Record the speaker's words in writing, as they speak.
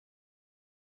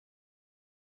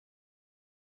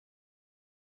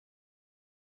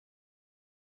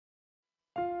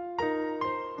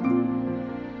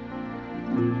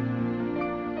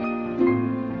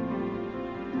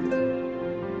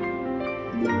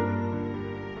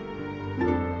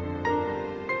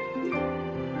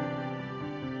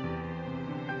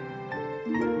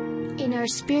our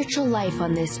spiritual life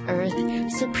on this earth,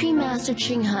 Supreme Master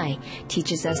Ching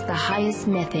teaches us the highest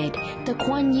method, the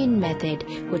Kuan Yin method,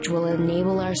 which will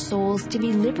enable our souls to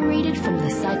be liberated from the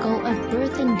cycle of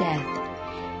birth and death.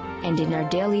 And in our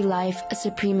daily life,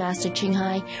 Supreme Master Ching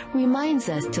reminds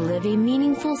us to live a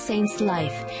meaningful saint's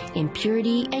life in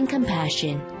purity and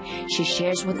compassion. She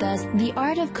shares with us the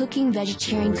art of cooking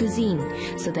vegetarian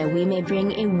cuisine so that we may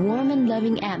bring a warm and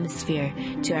loving atmosphere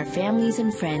to our families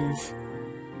and friends.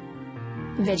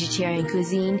 Vegetarian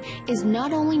cuisine is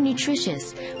not only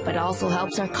nutritious, but also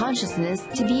helps our consciousness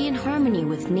to be in harmony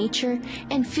with nature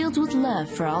and filled with love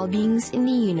for all beings in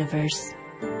the universe.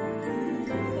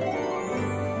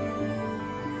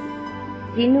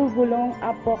 Si nous voulons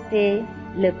apporter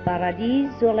le paradis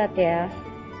sur la terre,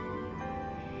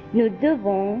 nous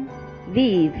devons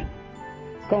vivre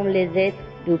comme les êtres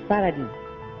du paradis.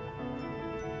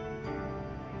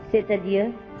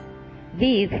 C'est-à-dire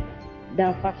vivre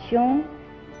dans façon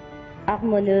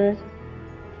harmonieuse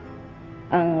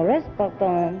en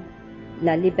respectant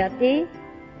la liberté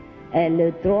et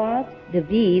le droit de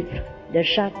vivre de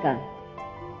chacun.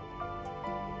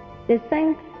 Les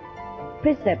 5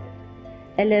 préceptes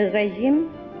et le régime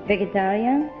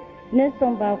végétarien ne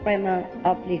sont pas vraiment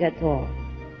obligatoires.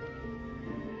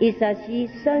 Il s'agit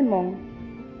seulement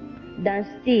d'un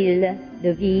style de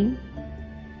vie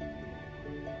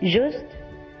juste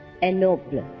et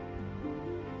noble,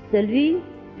 celui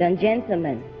d'un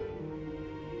gentleman,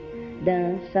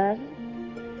 d'un sage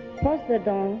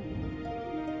possédant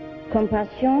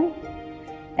compassion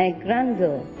et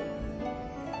grandeur,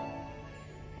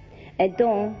 et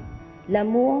dont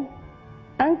l'amour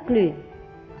inclut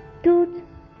toutes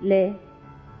les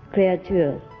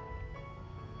créatures.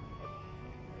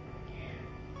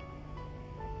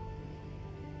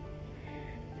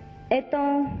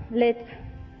 Étant l'être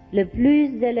le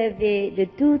plus élevé de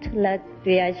toute la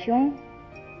création,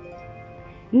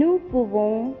 nous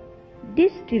pouvons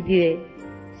distribuer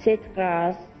cette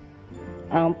grâce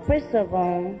en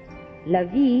préservant la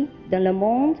vie dans le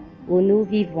monde où nous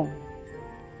vivons.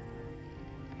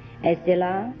 Et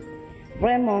cela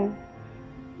vraiment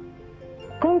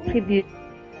contribue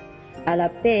à la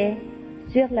paix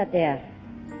sur la terre.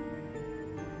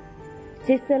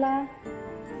 C'est cela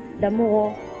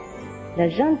l'amour, la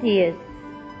gentillesse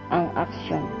en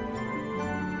action.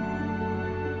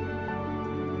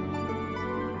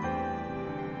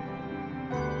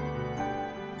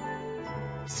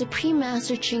 Supreme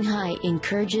Master Ching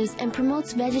encourages and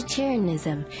promotes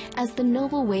vegetarianism as the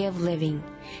noble way of living.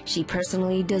 She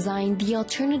personally designed the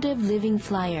Alternative Living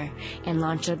Flyer and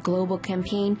launched a global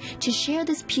campaign to share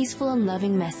this peaceful and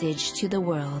loving message to the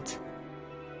world.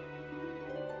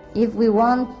 If we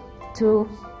want to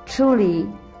truly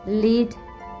lead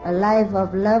a life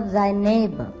of love thy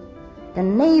neighbor, the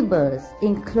neighbors,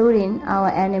 including our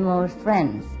animal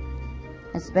friends,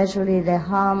 especially they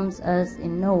harms us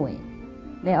in no way.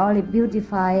 They only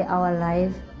beautify our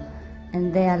life,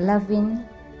 and they are loving,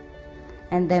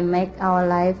 and they make our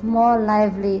life more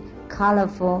lively,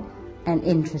 colorful, and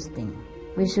interesting.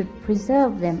 We should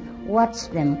preserve them, watch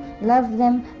them, love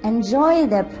them, enjoy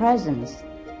their presence.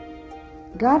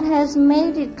 God has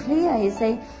made it clear. He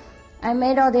says, I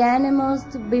made all the animals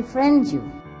to befriend you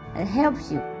and help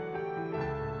you.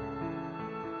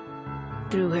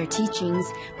 Through her teachings,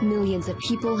 millions of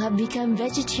people have become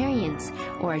vegetarians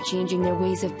or are changing their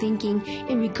ways of thinking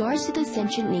in regards to the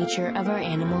sentient nature of our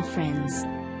animal friends.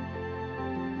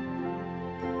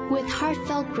 With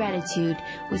heartfelt gratitude,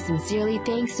 we sincerely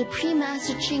thank Supreme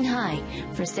Master Ching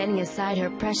for setting aside her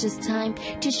precious time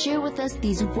to share with us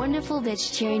these wonderful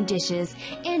vegetarian dishes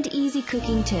and easy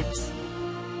cooking tips.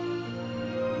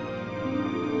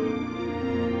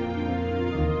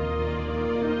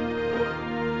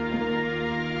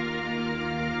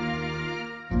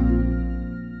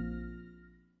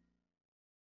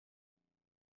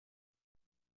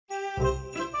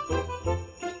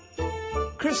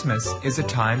 Christmas is a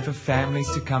time for families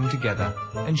to come together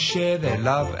and share their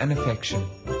love and affection.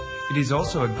 It is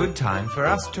also a good time for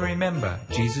us to remember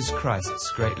Jesus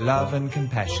Christ's great love and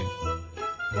compassion.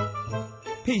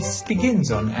 Peace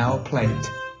begins on our plate.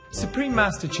 Supreme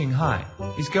Master Ching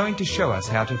is going to show us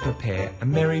how to prepare a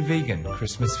merry vegan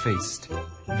Christmas feast.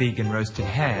 Vegan roasted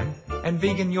ham and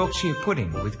vegan Yorkshire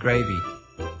pudding with gravy.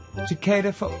 To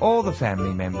cater for all the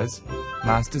family members,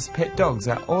 Master's pet dogs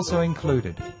are also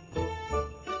included.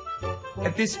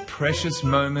 At this precious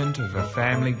moment of a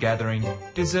family gathering,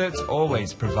 desserts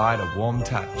always provide a warm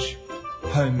touch.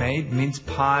 Homemade mince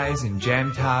pies and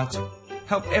jam tarts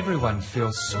help everyone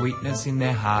feel sweetness in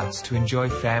their hearts to enjoy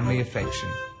family affection.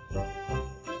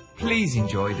 Please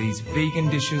enjoy these vegan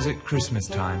dishes at Christmas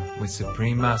time with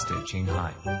Supreme Master Ching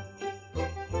Hai.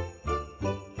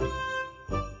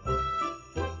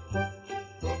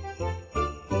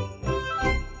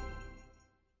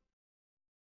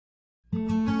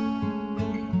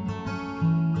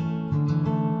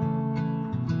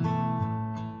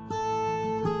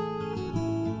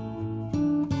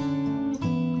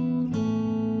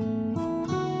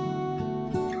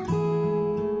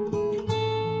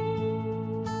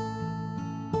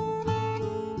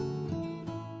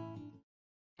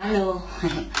 Hello,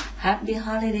 happy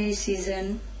holiday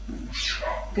season.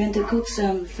 Going to cook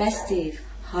some festive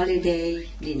holiday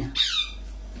dinner.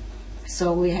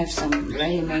 So we have some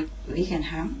ready-made vegan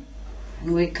ham,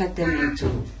 and we cut them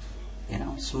into,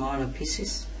 smaller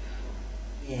pieces.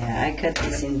 Yeah, I cut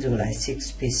this into like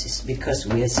 6 pieces because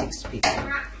we are 6 people.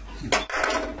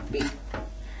 Big.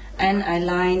 And I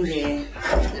line the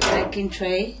baking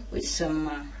tray with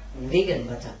some vegan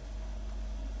butter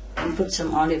and put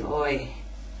some olive oil.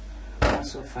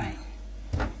 Also fine.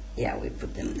 Yeah, we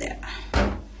put them there.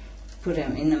 Put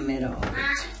them in the middle of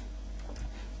it.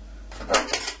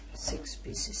 6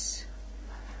 pieces.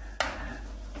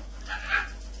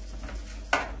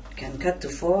 Can cut to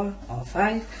 4 or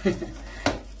 5.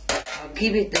 I'll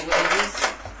keep it the way it is.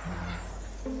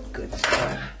 Good.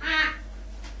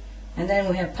 And then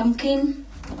we have pumpkin.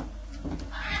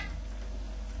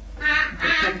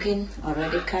 The pumpkin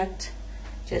already cut.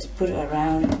 Just put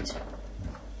around it.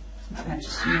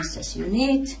 As much as you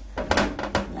need.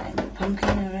 Line the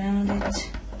pumpkin around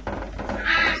it.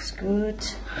 That's good.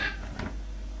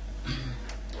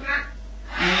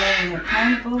 And then we have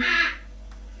pineapple.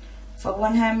 For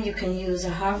one ham you can use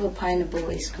a half a pineapple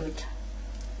is good.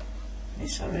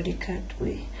 It's already cut.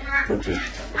 We put it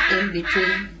in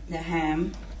between the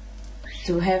ham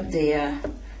to have the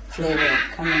flavor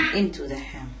coming into the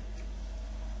ham.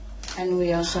 And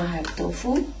we also have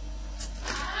tofu.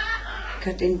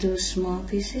 Cut into small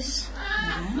pieces.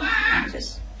 Yeah, and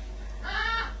just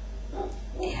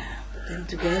put them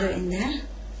together in there.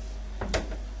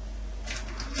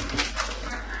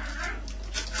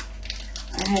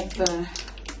 I have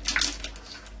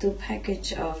 2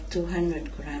 packages of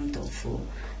 200 gram tofu,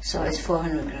 so it's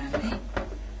 400 gram. Eh?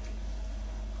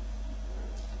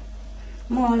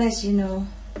 More or less, it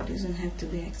doesn't have to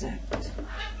be exact.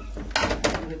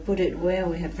 We put it where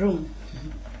we have room.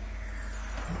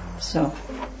 So,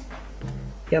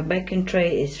 your baking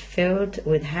tray is filled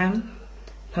with ham,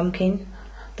 pumpkin,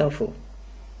 tofu.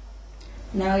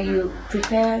 Now you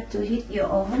prepare to heat your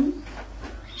oven.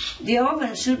 The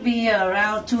oven should be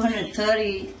around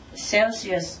 230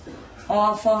 Celsius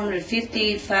or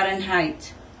 450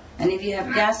 Fahrenheit. And if you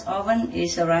have gas oven,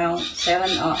 it's around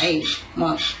 7 or 8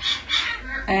 mark.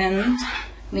 And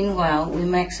meanwhile, we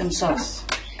make some sauce.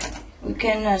 We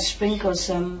can sprinkle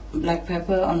some black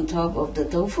pepper on top of the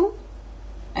tofu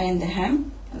and the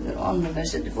ham, on the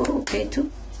vegetable, okay too.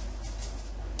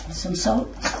 Some salt.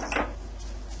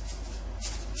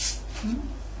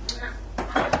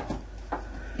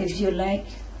 If you like,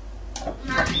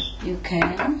 you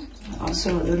can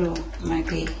also a little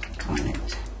Maggi on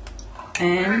it.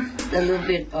 And a little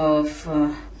bit of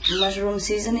mushroom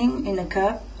seasoning in a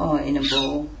cup or in a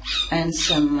bowl. And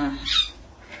some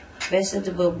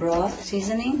vegetable broth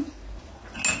seasoning.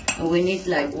 We need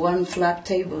like 1 flat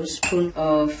tablespoon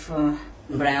of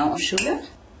brown sugar.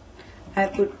 I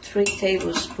put 3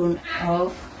 tablespoons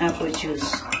of apple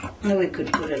juice. No, we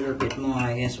could put a little bit more,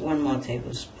 I guess, 1 more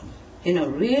tablespoon.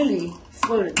 Really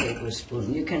full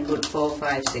tablespoon. You can put 4,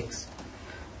 5, 6.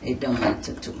 It don't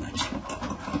matter too much.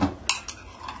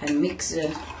 And mix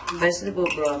the vegetable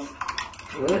broth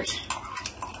good.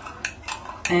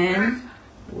 And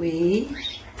we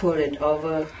pour it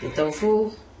over the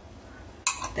tofu,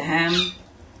 the ham,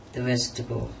 the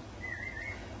vegetable.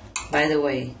 By the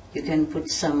way, you can put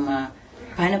some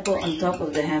pineapple on top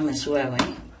of the ham as well.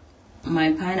 Eh?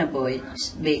 My pineapple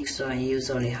is big, so I use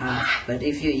only half. But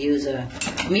if you use a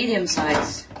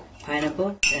medium-sized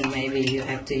pineapple, then maybe you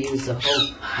have to use the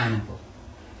whole pineapple.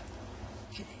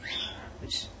 Okay,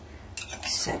 which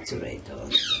saturate all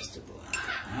the vegetable.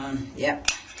 Yep.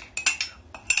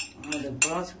 All the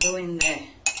broth go in there.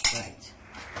 Right.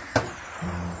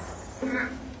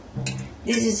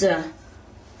 This is a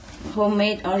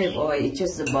homemade olive oil. It's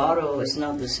just the bottle is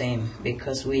not the same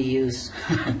because we use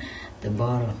the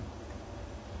bottle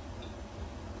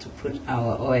to put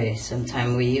our oil.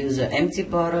 Sometimes we use an empty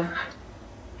bottle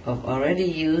of already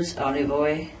used olive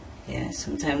oil. Yeah,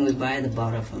 sometimes we buy the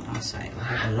bottle from outside. We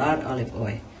have a lot of olive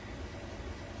oil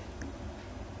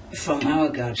from our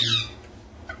garden.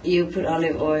 You put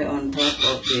olive oil on top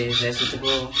of the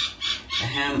vegetable the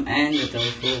ham and the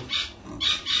tofu.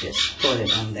 Just pour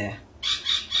it on there.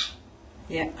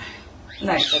 Yeah,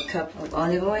 like a cup of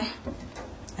olive oil.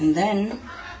 And then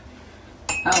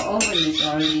our oven is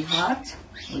already hot.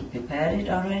 We prepared it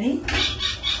already.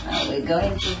 Now we're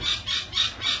going to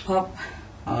pop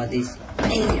all this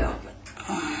in the oven.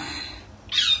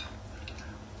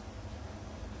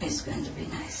 It's going to be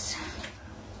nice.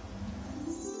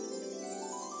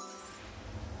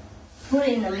 Put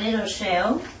in the middle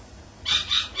shell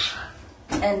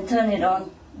and turn it on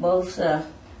both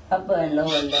upper and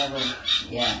lower level.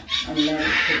 Yeah, and let it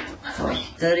cook for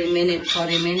 30 minutes,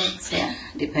 40 minutes. Yeah,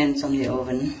 depends on the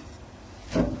oven.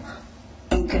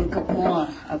 You can cook more,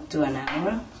 up to an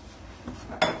hour.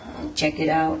 Check it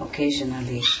out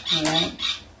occasionally. All right.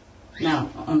 Now,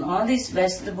 on all these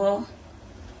vegetables,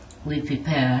 we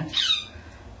prepare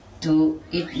to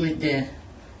eat with the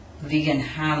vegan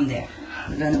ham there.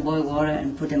 We're going to boil water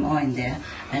and put them all in there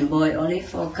and boil only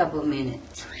for a couple of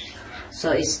minutes.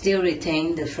 So it still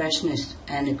retains the freshness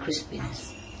and the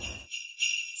crispiness.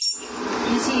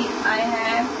 You see, I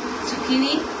have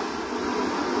zucchini,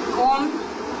 corn,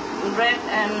 red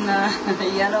and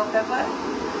yellow pepper,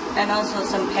 and also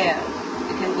some pear.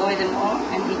 You can boil them all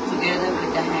and eat together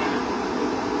with the ham.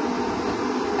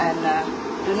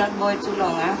 And do not boil too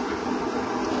long, huh?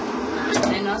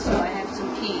 And also I have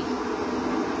some pea.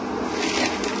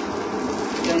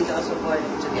 Going to also boil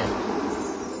it together.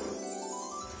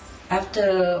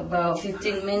 After about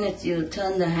 15 minutes, you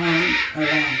turn the ham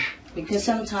around. Because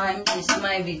sometimes this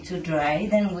might be too dry,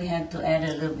 then we have to add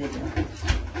a little bit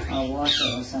of water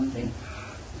or something.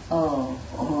 Oh,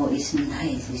 it's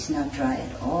nice. It's not dry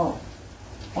at all.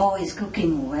 Oh, it's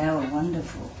cooking well,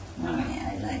 wonderful. Oh,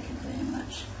 yeah, I like it very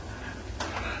much.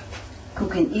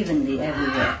 Cooking evenly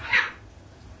everywhere.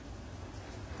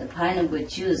 The pineapple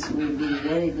juice will be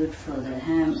very good for the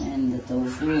ham and the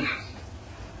tofu.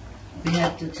 We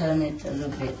have to turn it a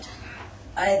little bit.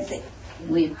 I think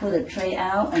we put a tray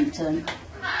out and turn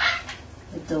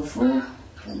the tofu,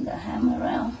 turn the ham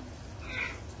around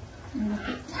a little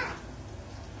bit.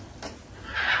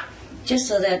 Just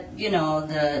so that, you know,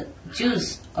 the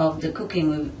juice of the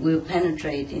cooking will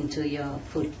penetrate into your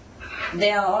food.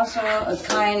 There are also a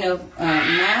kind of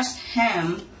mashed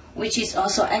ham, which is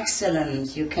also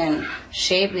excellent. You can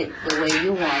shape it the way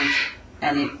you want,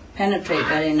 and it penetrates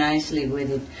very nicely with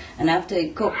it. And after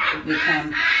it cooks, it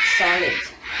becomes solid.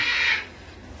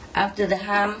 After the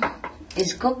ham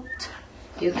is cooked,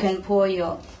 you can pour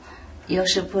your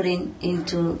Yorkshire pudding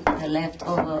into the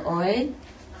leftover oil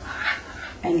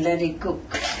and let it cook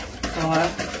for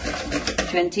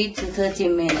 20 to 30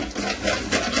 minutes.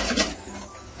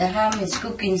 The ham is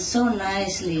cooking so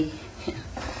nicely.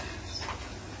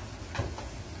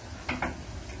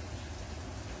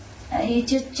 You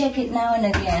just check it now and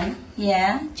again.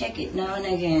 Yeah, check it now and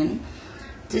again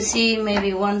to see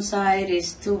maybe one side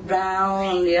is too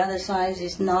brown and the other side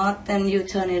is not. Then you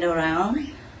turn it around.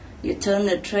 You turn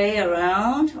the tray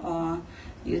around, or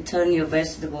you turn your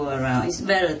vegetable around. It's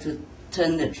better to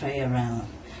turn the tray around.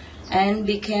 And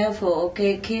be careful,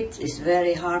 okay, kids, it's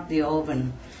very hard, the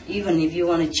oven. Even if you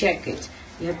want to check it,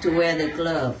 you have to wear the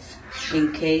gloves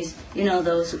in case, you know,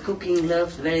 those cooking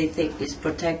gloves, very thick, is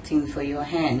protecting for your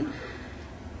hand,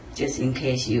 just in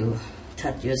case you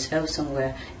touch yourself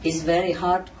somewhere. It's very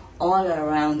hot all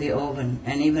around the oven,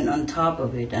 and even on top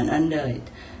of it and under it.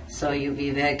 So you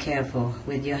be very careful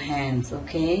with your hands,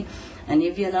 okay? And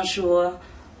if you're not sure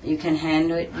you can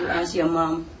handle it, you ask your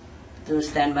mom to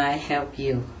stand by, help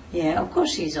you. Yeah, of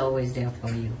course she's always there for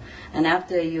you. And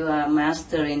after you are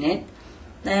mastering it,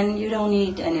 then you don't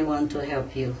need anyone to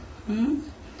help you.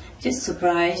 Just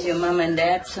surprise your mom and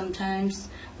dad sometimes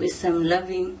with some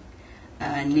loving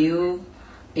new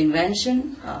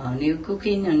invention, or new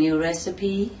cooking, or new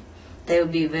recipe. They'll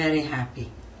be very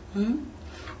happy.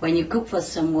 When you cook for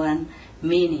someone,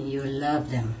 meaning you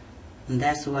love them. And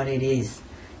that's what it is.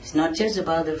 It's not just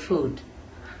about the food.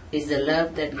 It's the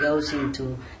love that goes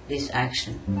into this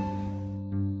action.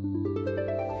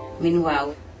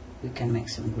 Meanwhile, we can make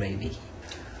some gravy.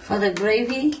 For the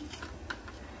gravy,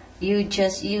 you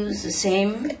just use the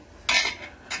same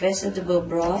vegetable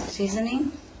broth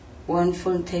seasoning, 1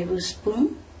 full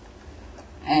tablespoon,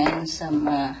 and some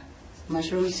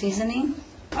mushroom seasoning,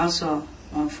 also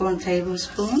 1 full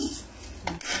tablespoon.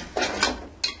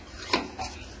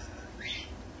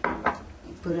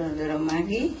 Put a little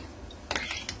Maggi,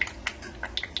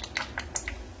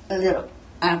 a little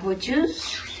apple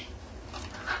juice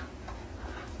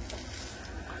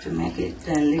to make it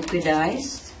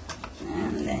liquidized,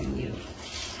 and then you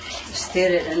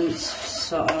stir it and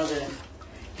so all the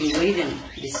ingredients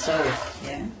dissolve.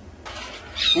 Yeah.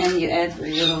 And you add a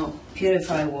little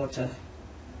purified water.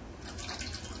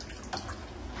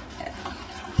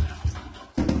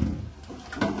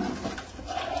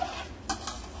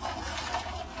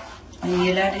 And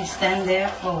you let it stand there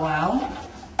for a while.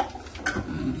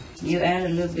 You add a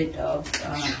little bit of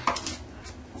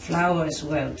flour as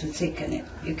well to thicken it.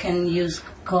 You can use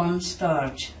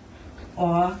cornstarch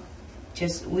or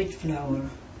just wheat flour.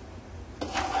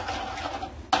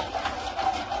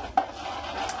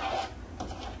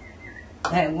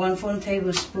 Like 1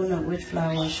 tablespoon of wheat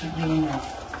flour should be enough.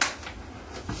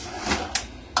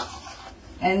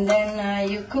 And then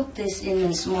you cook this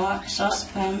in a small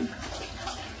saucepan.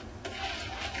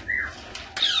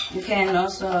 You can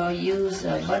also use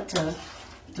butter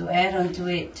to add onto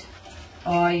it,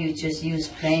 or you just use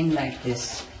plain like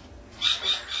this.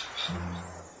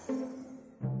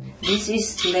 This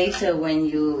is later when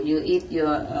you eat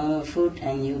your food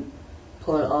and you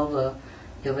pour over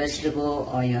your vegetable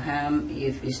or your ham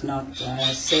if it's not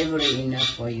savory enough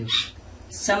for you.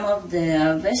 Some of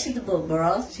the vegetable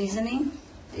broth seasoning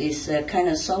is kind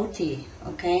of salty,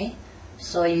 okay?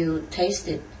 So you taste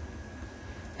it.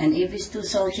 And if it's too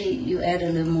salty, you add a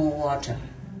little more water.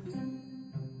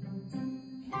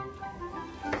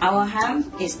 Our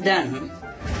ham is done.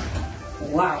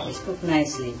 Wow, it's cooked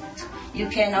nicely. You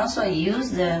can also use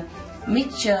the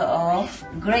mixture of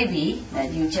gravy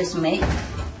that you just made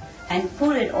and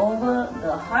put it over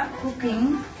the hot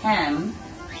cooking ham,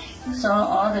 so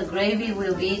all the gravy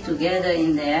will be together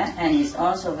in there, and it's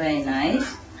also very nice.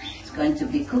 It's going to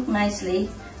be cooked nicely,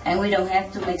 and we don't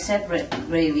have to make separate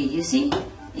gravy. You see,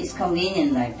 it's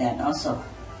convenient like that also.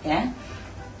 Yeah.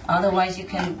 Otherwise, you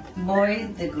can boil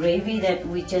the gravy that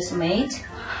we just made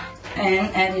and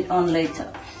add it on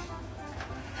later.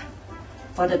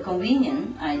 For the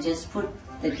convenience, I just put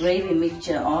the gravy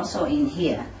mixture also in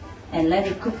here and let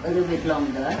it cook a little bit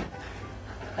longer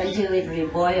until it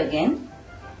reboil again,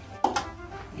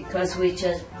 because we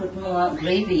just put more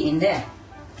gravy in there.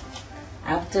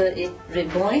 After it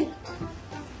reboil,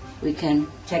 we can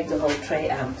take the whole tray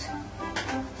out.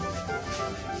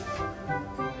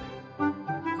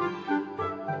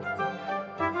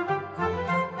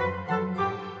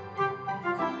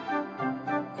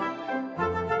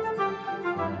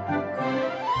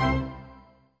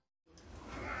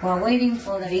 While waiting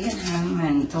for the vegan ham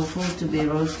and tofu to be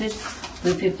roasted,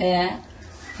 we prepare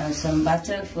some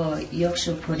butter for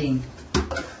Yorkshire pudding.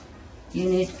 You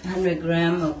need 100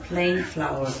 grams of plain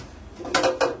flour.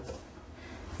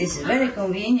 It's a very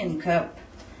convenient cup.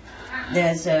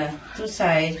 There's two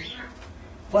sides.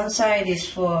 One side is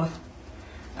for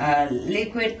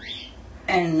liquid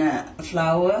and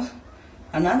flour.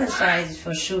 Another side is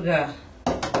for sugar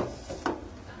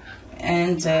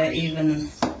and even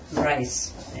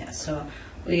rice. Yeah, so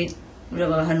we put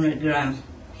about 100 grams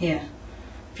here,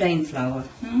 plain flour.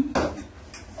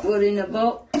 Put in a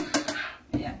bowl.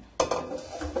 Yeah.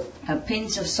 A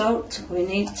pinch of salt we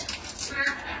need.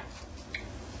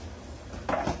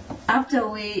 After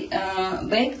we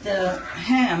bake the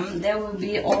ham, there will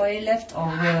be oil left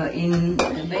over in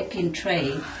the baking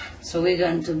tray, so we're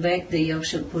going to bake the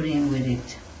Yorkshire pudding with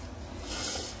it.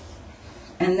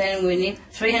 And then we need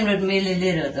 300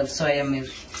 milliliters of soya milk.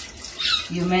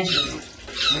 You measure it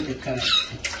with the cup.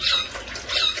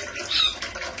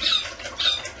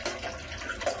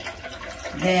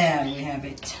 There we have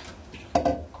it.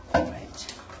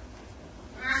 Right.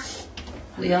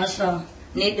 We also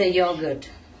need the yogurt,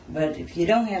 but if you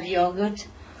don't have yogurt,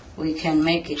 we can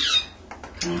make it.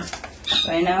 Okay.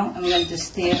 Right now, I'm going to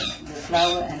stir the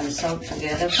flour and the salt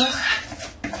together first.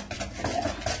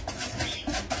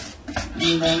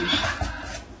 And then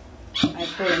I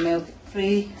put milk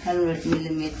 300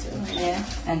 milliliters there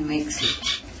and mix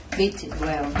it. Beat it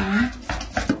well.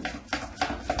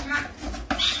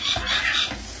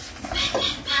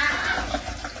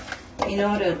 In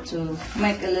order to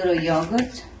make a little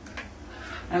yogurt,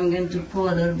 I'm going to pour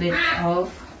a little bit of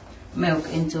milk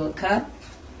into a cup.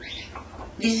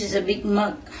 This is a big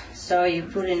mug, so you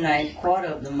put in like a quarter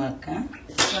of the mug,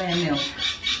 soya milk.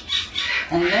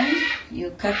 And then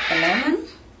you cut a lemon.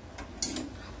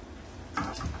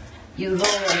 You roll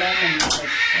a lemon so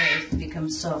it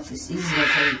becomes soft. It's easier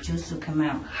for the juice to come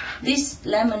out. This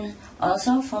lemon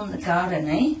also from the garden,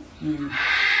 eh?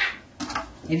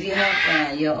 If you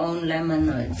have your own lemon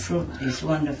or fruit, it's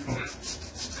wonderful.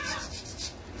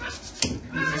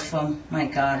 This is from my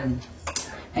garden.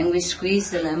 And we squeeze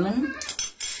the lemon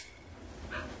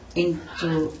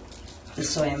into the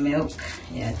soya milk,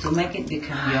 yeah, to make it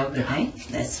become yogurt, eh?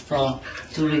 That's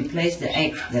to replace the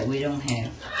egg that we don't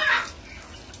have.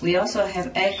 We also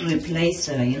have egg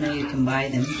replacer, you can buy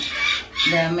them.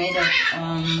 They are made of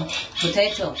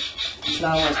potato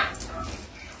flour.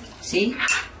 See?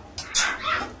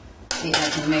 See, I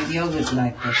can make yogurt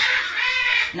like this.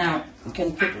 Now, you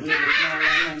can put a little bit more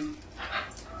lemon.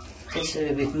 Just a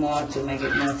little bit more to make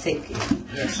it more thick.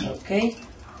 Yes, okay.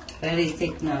 Very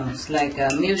thick now. It's like a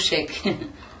milkshake.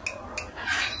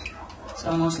 It's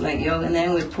almost like yogurt. And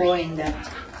then we pour in that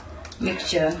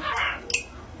mixture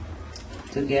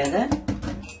together.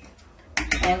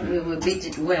 And we will beat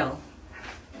it well.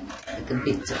 Like a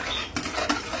bitter.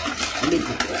 Beat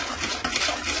it well.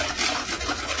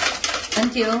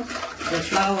 Until the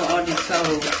flour all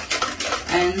dissolves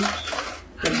and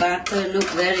the batter look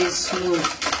very smooth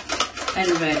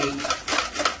and ready.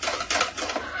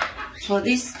 For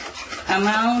this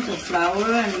amount of flour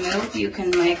and milk, you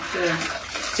can make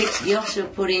 6 Yorkshire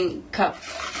pudding cup.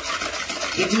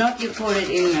 If not, you pour it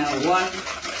in one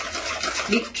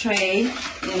big tray,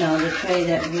 you know, the tray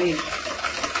that we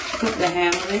cook the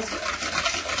ham with,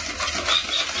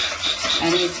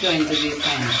 and it's going to be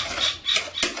fine.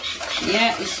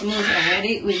 Yeah, it's smooth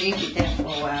already. We leave it there for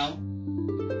a while.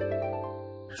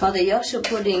 For the Yorkshire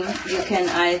pudding, you can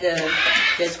either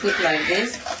just cook like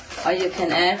this, or you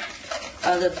can add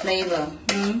other flavor.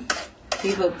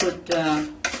 People put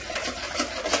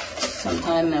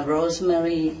sometimes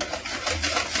rosemary,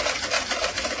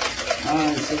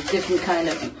 it's a different kind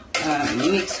of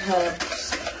mixed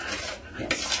herbs.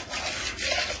 Yes.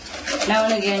 Now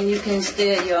and again, you can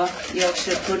stir your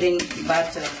Yorkshire pudding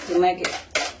batter to make it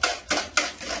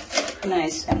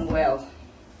nice and well.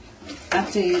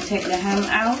 After you take the ham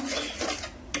out,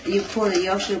 you pour the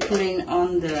Yorkshire pudding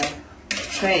on the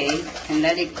tray and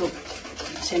let it cook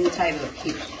same type of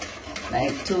heat,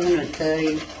 like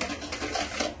 230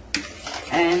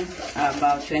 and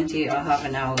about 20 or half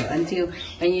an hour, until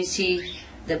when you see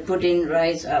the pudding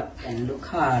rise up and look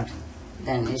hard,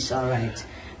 then it's alright.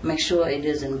 Make sure it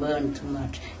doesn't burn too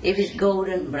much. If it's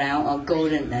golden brown or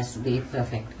golden, that's be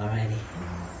perfect already.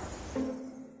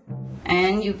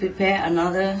 And you prepare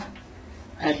another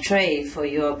tray for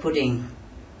your pudding.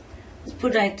 Just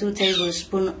put like 2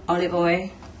 tablespoons olive oil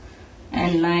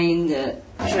and line the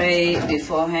tray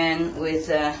beforehand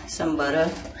with some butter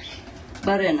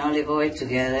and olive oil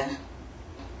together.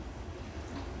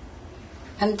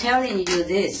 I'm telling you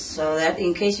this so that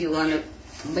in case you want to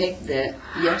bake the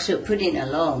Yorkshire pudding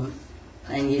alone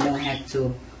and you don't have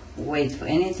to wait for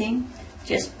anything,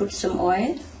 just put some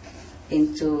oil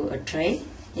into a tray,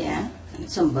 yeah, and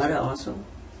some butter also.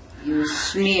 You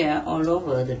smear all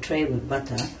over the tray with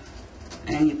butter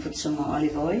and you put some more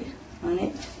olive oil on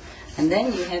it, and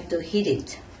then you have to heat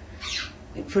it.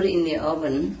 You put it in the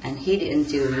oven and heat it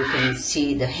until you can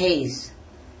see the haze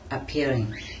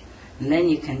appearing, and then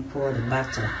you can pour the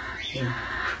butter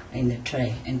in the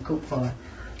tray and cook for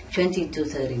 20 to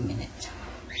 30 minutes.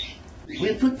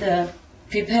 We put the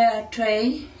prepared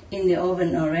tray in the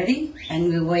oven already and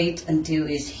we wait until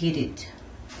it's heated.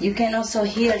 You can also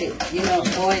hear it, you know,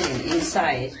 boiling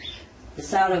inside, the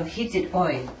sound of heated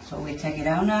oil. So we take it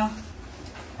out now.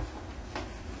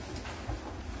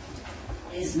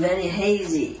 It's very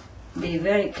hazy. Be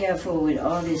very careful with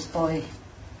all this oil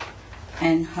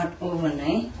and hot oven,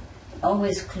 eh?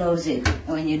 Always close it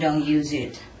when you don't use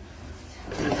it.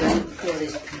 We're going to pour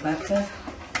this butter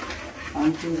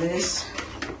onto this,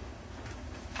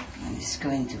 and it's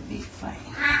going to be fine.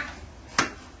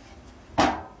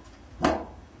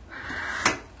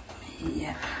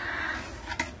 Yeah.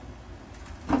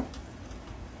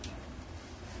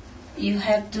 You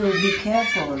have to be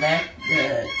careful that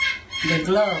the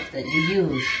glove that you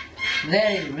use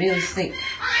real thick.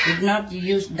 If not, you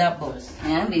use doubles.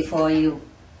 Yeah? Before you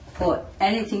pour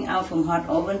anything out from hot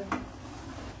oven,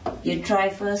 you try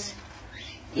first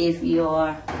if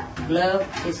your glove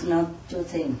is not too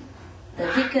thin.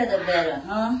 The thicker the better,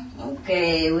 huh?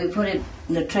 Okay, we put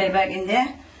the tray back in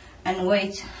there and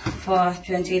wait for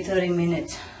 20-30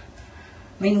 minutes.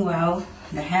 Meanwhile,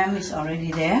 the ham is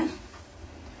already there,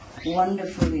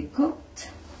 wonderfully cooked.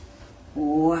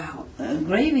 Wow, the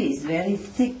gravy is very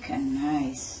thick and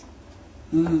nice.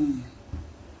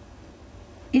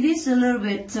 It is a little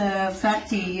bit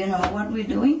fatty, you know what we're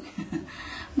doing,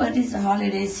 but it's a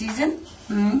holiday season,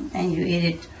 and you eat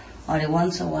it only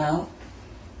once a while,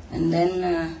 and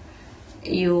then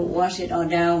you wash it all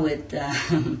down with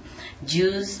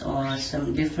juice or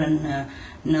some different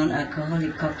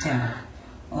non-alcoholic cocktail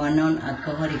or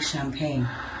non-alcoholic champagne,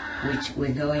 which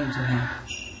we're going to have.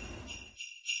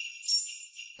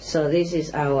 So this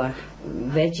is our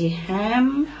veggie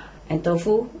ham, and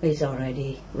tofu is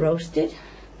already roasted,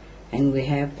 and we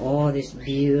have all this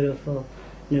beautiful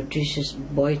nutritious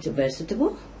boiled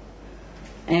vegetable,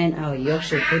 and our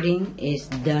Yorkshire pudding is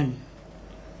done.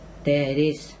 There it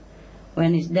is.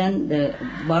 When it's done, the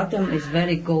bottom is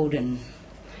very golden,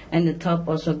 and the top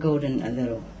also golden a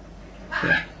little.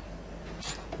 Yeah.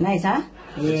 Nice, huh?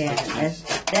 Yeah,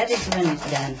 that is when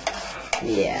it's done.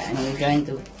 Yeah, and we're going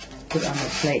to put on the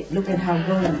plate. Look at how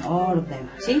golden all of them.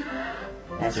 See?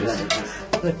 That's what it is.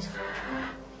 Good.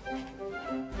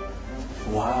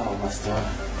 Wow, Master.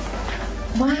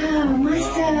 Wow,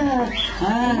 Master.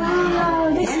 Wow,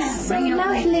 this is so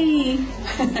lovely.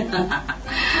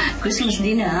 Christmas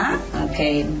dinner, huh?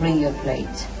 Okay, bring your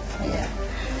plate. Yeah.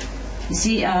 You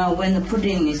see, when the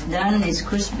pudding is done, it's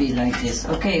crispy like this.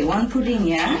 Okay, one pudding,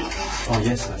 yeah? Oh,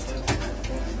 yes, Master.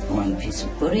 One piece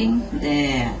of pudding.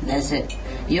 There, that's it.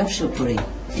 Yorkshire pudding.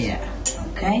 Yeah.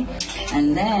 Okay.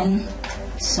 And then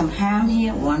some ham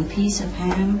here. One piece of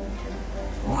ham.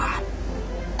 Wow.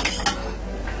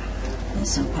 And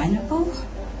some pineapple.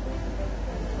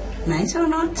 Nice or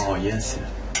not? Oh, yes.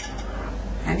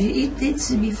 Have you eaten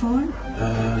this before?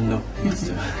 No,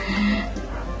 Master.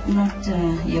 Not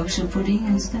Yorkshire pudding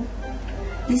and stuff?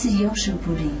 This is Yorkshire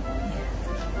pudding.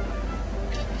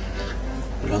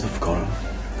 A lot of color.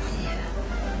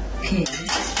 Okay,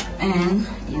 and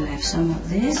you have some of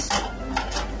this.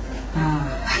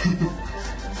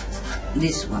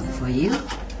 This one for you.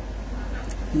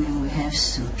 And then we have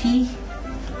some pea.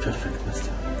 Perfect,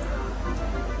 Master.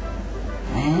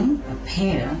 And a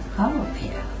pear. How a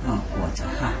pear? Oh, quarter,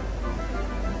 huh?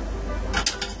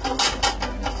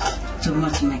 Too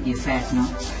much make you fat, no?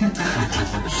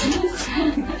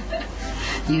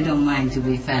 You don't mind to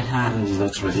be fat, huh?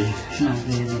 Not really. Not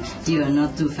really. You are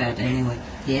not too fat anyway.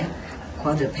 Yeah?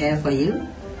 Quarter pear for you.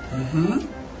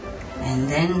 And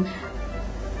then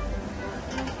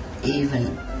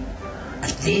even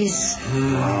this.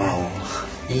 Wow.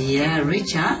 Yeah,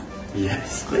 rich, huh?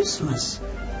 Yes. Christmas.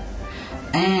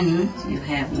 And you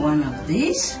have one of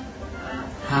these.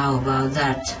 How about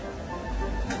that?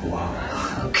 Wow.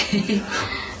 Okay.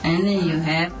 And then you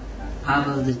have half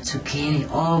of the zucchini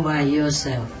all by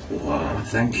yourself. Wow,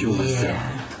 thank you, Master.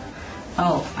 Yeah.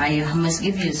 Oh, I must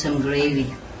give you some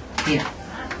gravy. Here.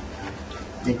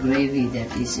 The gravy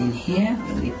that is in here,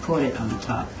 we pour it on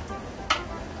top.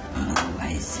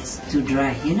 Otherwise, it's too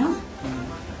dry, you know?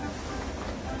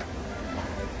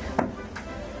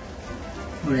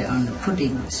 Put it on the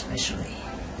pudding especially.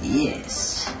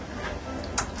 Yes.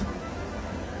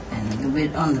 And a little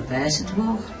bit on the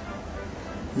vegetable.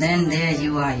 Then there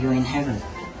you are, you're in heaven.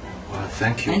 Wow,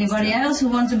 thank you. Anybody Master. else who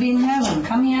wants to be in heaven?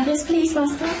 Come here. Yes, please,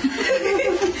 Master.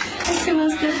 Thank you,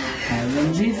 Master.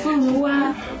 Heaven be full.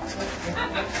 Wow.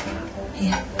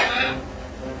 Here.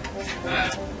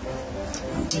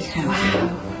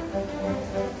 Wow.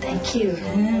 Thank you.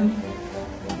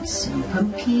 Some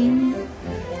pumpkin.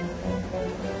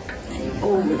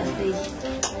 Oh, lovely.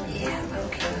 Yeah,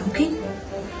 pumpkin.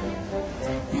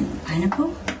 And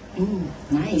pineapple.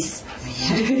 Nice.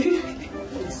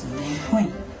 That's the main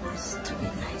point. It's to be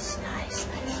nice.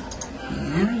 And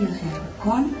now you have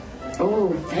corn.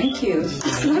 Oh, thank you.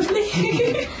 It's lovely.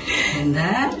 And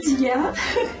that. Yeah.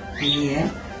 Yeah.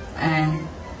 And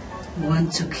one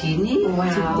zucchini Wow.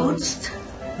 to put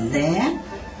there.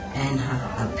 And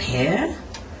a pear.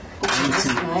 And That's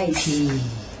some nice. pea.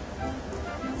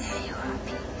 There you are,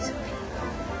 peas.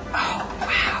 Oh,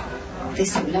 wow.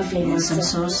 This is lovely, And some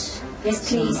Master. sauce. Yes,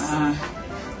 please. Some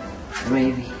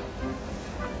gravy.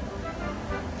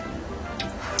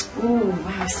 Oh,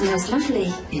 wow. Smells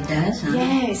lovely. It does, huh?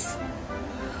 Yes.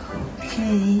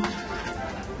 Okay.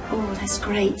 Oh, that's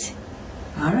great.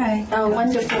 All right. Oh,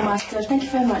 wonderful, Master. Thank you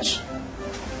very much.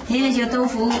 Here's your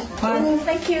tofu. Oh,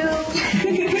 thank you.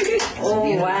 Oh,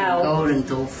 Beautiful wow. golden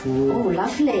tofu. Oh,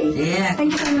 lovely. Yeah.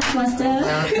 Thank you very much, Master.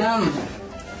 Welcome.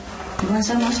 You want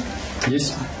some more?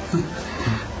 Yes.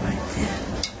 Right there.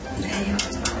 There you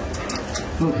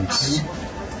are. Okay.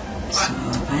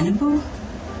 Some pineapple.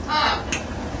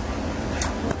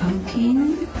 Pumpkin.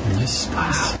 Yes,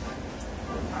 please.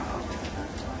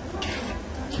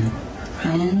 Thank you.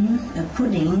 And a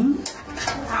pudding.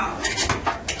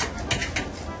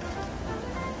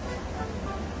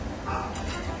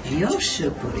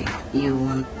 Yorkshire pudding. You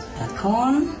want a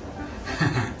corn?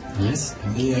 Yes,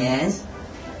 thank you. Yes.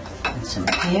 And some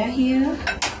pear here.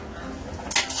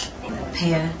 And a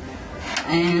pear.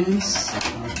 And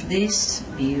some of this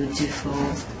beautiful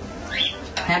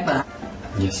pepper.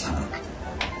 Yes.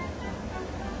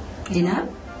 Enough?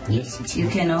 Yes, it's You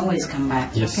enough. can always come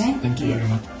back. Yes, Okay? thank you very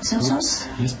much. Some sauce?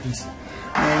 Yes, please.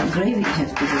 Gravy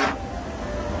have to go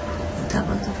on top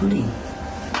of the pudding.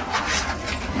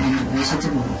 And the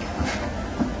vegetable.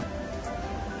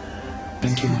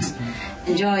 Thank you, Master.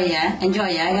 Enjoy, yeah? Enjoy,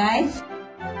 yeah, guys?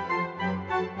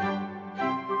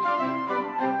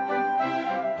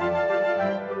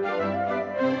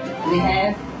 We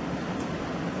have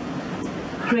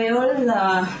Creole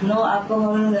no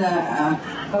alcohol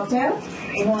cocktail.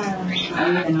 Wow.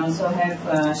 And you can also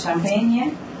have champagne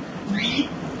here.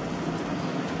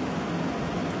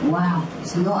 Wow,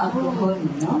 it's no alcohol, you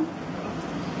know?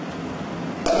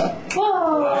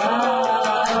 Whoa!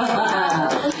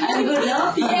 I'm good,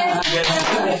 no? Yes.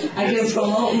 I can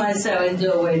promote myself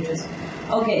into a waitress.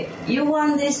 Okay, you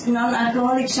want this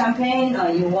non-alcoholic champagne, or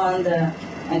you want the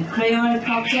Creole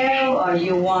cocktail, or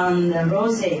you want the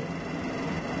rosé?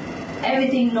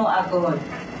 Everything no alcohol.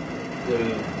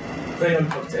 The Creole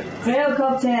cocktail. Creole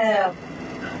cocktail.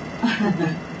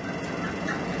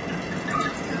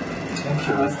 Thank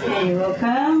you, Master. Okay, you're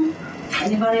welcome.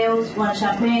 Anybody else want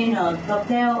champagne or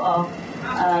cocktail or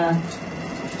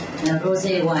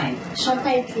rosé wine?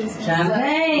 Champagne, please.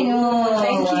 Champagne. Oh,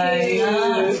 Thank you.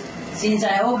 why not? Since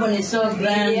I opened it so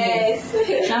grand. Yes.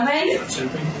 Champagne?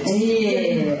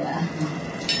 Champagne. Yeah.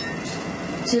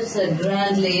 Just a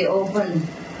grandly open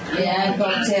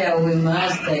cocktail, we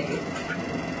must take it.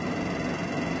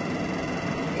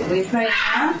 We pray,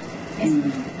 huh?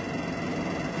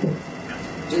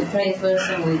 We pray first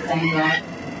and we thank God.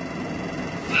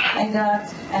 Thank God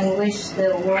and wish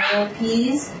the world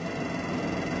peace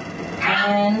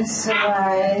and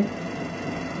survive.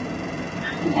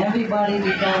 And everybody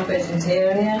become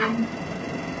vegetarian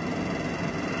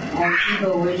and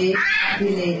people will live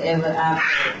happily ever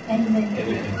after. Amen.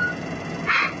 Amen.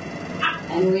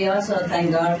 And we also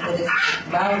thank God for this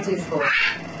bountiful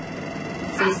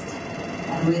feast.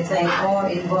 And we thank all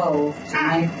involved to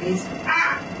make this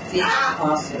feast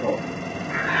possible.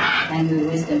 And we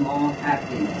wish them all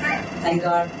happiness. Thank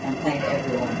God and thank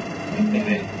everyone.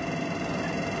 Amen.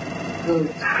 Good.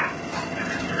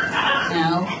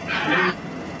 Now,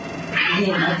 we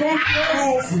begin, okay?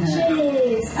 Yes.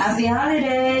 Cheers. Happy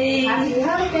holiday! Happy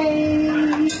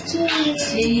holidays.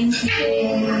 Cheers. Ching,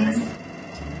 ching.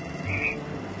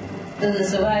 To the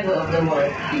survival of the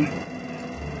world.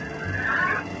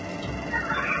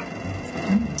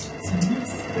 So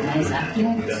nice. Nice, huh?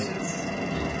 Yes.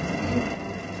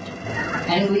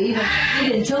 And we even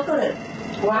eat chocolate.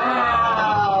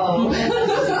 Wow.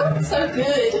 So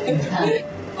good.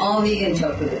 All vegan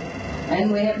chocolate.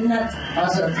 And we have nuts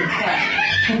also to try.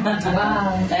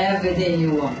 Wow. Everything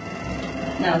you want.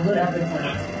 Now, good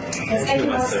appetite. Yes, thank you,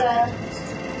 Master.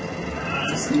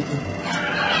 Just eat it.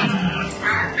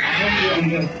 I hope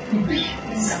you enjoy.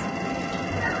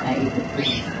 I eat it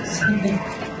pretty fast.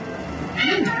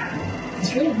 It's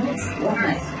really nice. What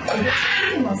nice.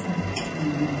 Thank you, Master.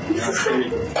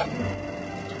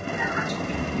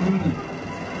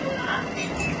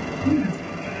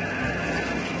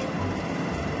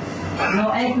 No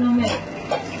egg, no milk.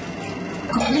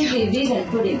 Completely vegan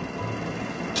pudding.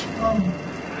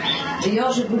 The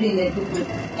Yorkshire pudding they cook with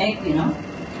egg, you know,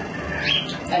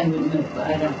 and with milk, but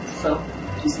I don't. So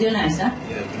it's still nice, huh?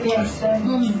 Yeah. Yes, very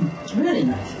nice. It's really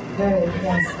nice. Very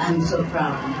nice. I'm so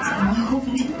proud of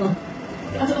myself.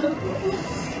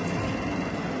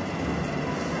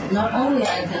 Not only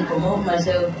I can promote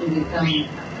myself to become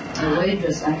a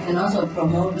waitress, I can also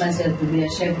promote myself to be a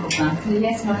chef cook, huh?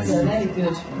 Yes, Master. Very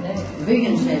good. Very good.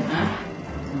 Vegan chef, huh?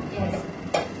 Yes.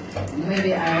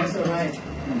 Maybe I also write a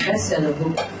bestseller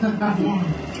book. Yeah.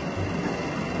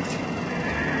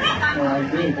 So I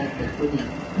really like the pudding.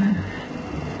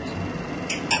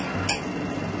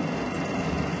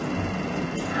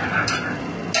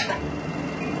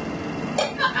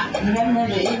 You have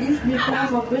never eaten this before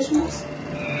for Christmas?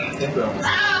 Thank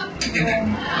you, Master.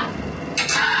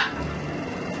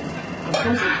 Of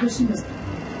course, at Christmas,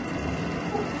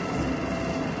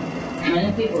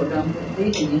 many people don't cook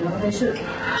vegan, you know, they should. You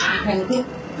can cook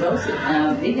roasted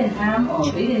vegan ham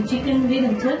or vegan chicken,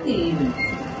 vegan turkey even.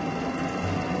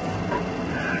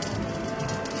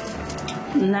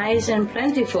 Nice and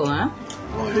plentiful, huh?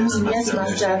 Oh, Yes,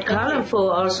 Master. Colorful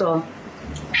also.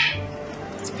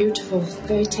 It's beautiful.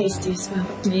 Very tasty as well.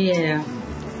 Yeah.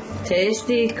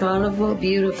 Tasty, colorful,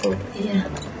 beautiful. Yeah.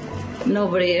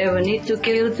 Nobody ever need to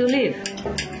kill to live.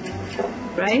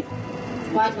 Right?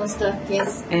 Right, Master.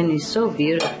 Yes. And it's so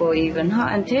beautiful even, huh?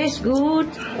 And tastes good,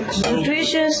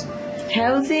 nutritious,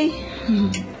 healthy.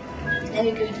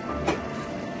 Very good.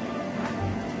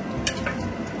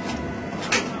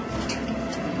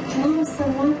 Can I have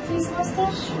some wine, please, Master?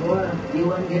 Sure. You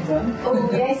want to get drunk? Oh,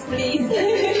 yes, please.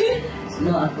 It's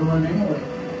no alcohol anyway.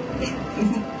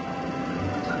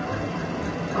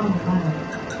 Oh, wow.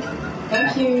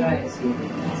 Thank you. Try it, see if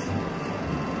it's nice.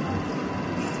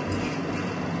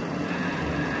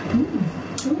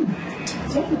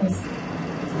 Very nice.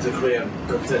 The Korean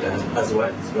cocktail as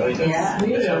well. It's very nice. Yeah,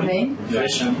 Really? champagne. Yeah,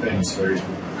 champagne is very good.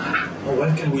 Oh,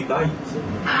 where can we buy it?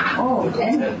 Oh, The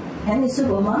cocktail. and the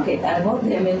supermarket. I bought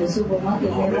them in the supermarket.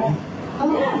 Oh, really?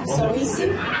 Yeah, so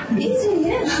easy. Easy,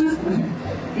 yes.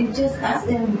 You just ask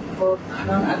them for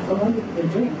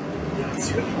non-alcoholic drink.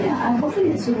 That's really Yeah, I bought it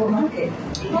in the supermarket.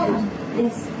 Oh,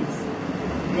 yes, yes.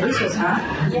 Delicious, huh?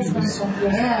 Yes, Master.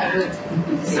 Yeah, good.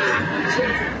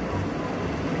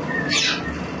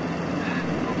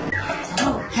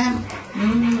 Oh, ham.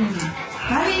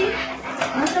 Honey,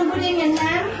 want some pudding and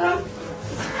ham? Come.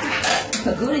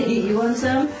 Goody, you want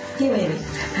some? Here, baby.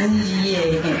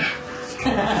 Yeah.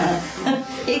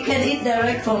 He can eat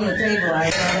direct from the table, I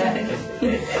know that.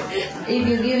 If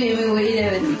you give him, he will eat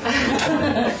everything.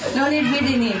 No need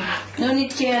feeding him. No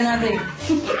need chair, nothing.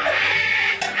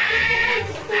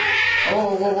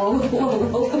 Oh, whoa, whoa,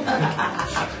 whoa, whoa.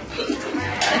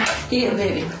 Here,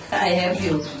 baby, I have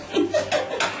you.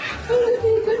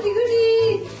 Goody,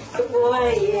 goody. Good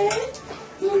boy, yeah.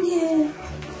 Yeah.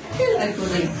 You like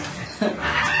pudding.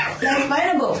 Like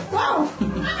pineapple. Wow.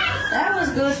 That was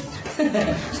good.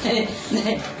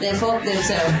 They fork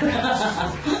themselves.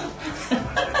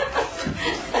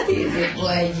 You good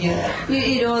boy, you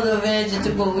eat all the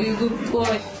vegetable, you good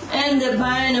boy. And the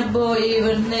pineapple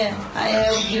even there. I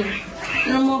help you.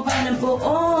 No more pineapple.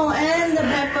 Oh, and the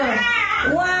pepper.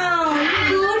 Wow,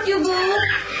 you good?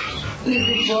 You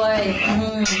good boy.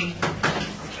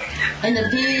 And the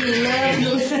pea, love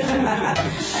you.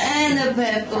 And the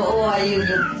pepper. Oh, are you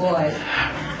good boy?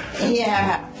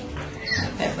 Yeah.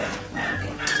 Pepper.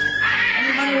 Okay.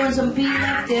 Anybody want some pea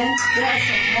left there? There's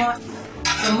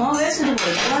some more vegetables.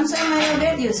 You want some? I'll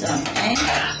get you some. Eh?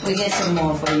 We get some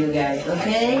more for you guys,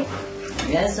 okay?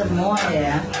 There's some more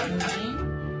there.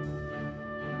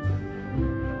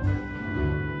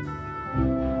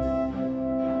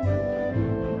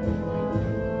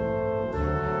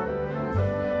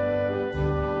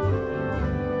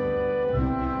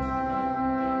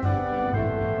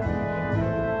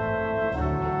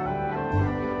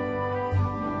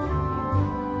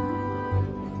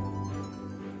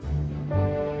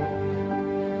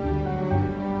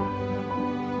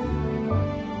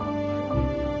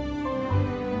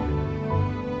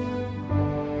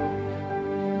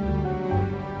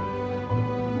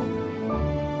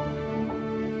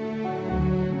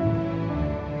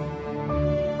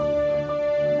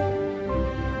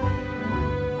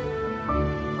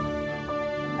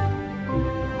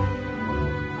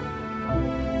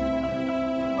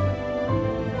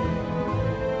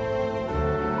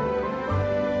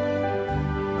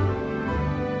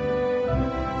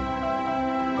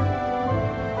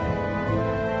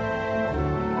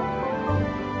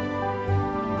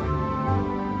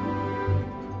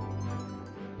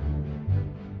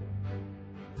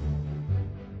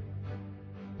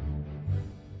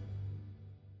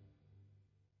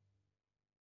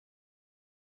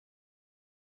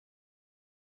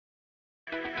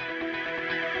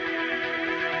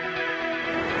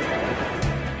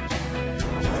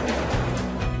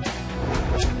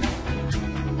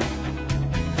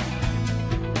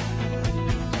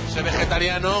 Sé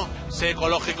vegetariano, sé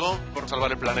ecológico por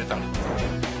salvar el planeta.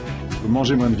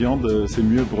 Manger moins de viande, c'est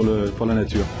mieux pour la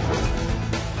nature.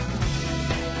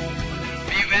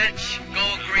 Be veg,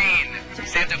 go green,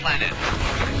 save the planet.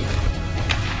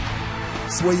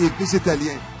 Soyez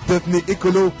végétalien, devenez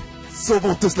écolo,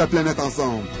 sauvons tous la planète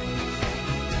ensemble.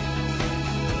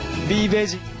 Be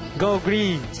veg, go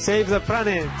green, save the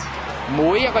planet.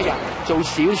 每一個人做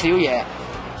少少嘢，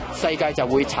世界就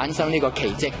會產生呢個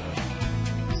奇蹟。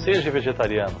Seja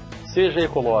vegetariano, seja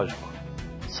ecológico,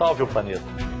 salve o planeta.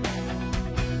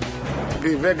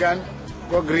 Be vegan,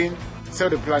 go green, save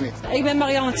the planet. Ik ben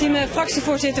Marianne Thieme,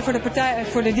 fractievoorzitter voor de Partij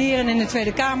voor de Dieren in de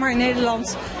Tweede Kamer in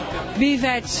Nederland. Be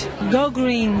veg, go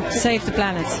green, save the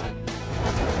planet.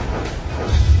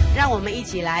 让我们一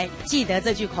起来记得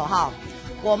这句口号，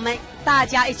我们大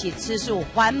家一起吃素，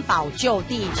环保救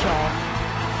地球。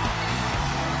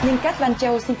Nhân cách Van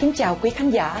Châu xin kính chào quý khán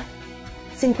giả.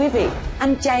 Xin quý vị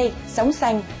ăn chay, sống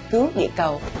xanh, cứu địa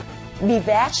cầu. Be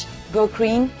veg, go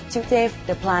green to save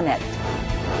the planet.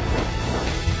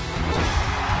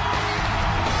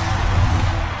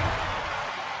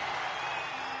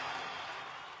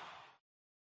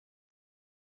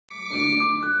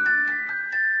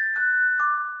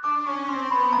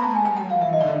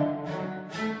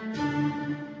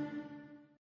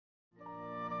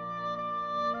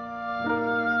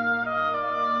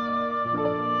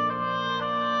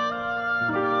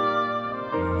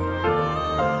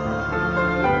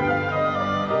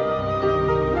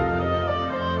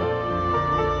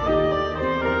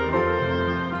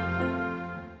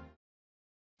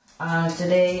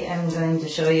 Today I'm going to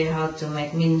show you how to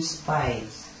make mince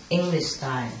pies, English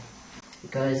style.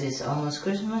 because it's almost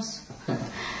Christmas.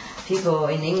 People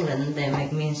in England, they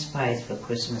make mince pies for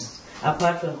Christmas.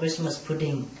 Apart from Christmas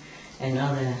pudding and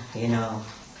other,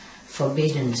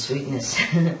 forbidden sweetness,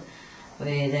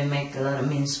 they make a lot of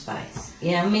mince pies.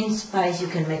 Yeah, mince pies you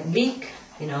can make big,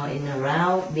 in a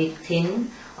round, big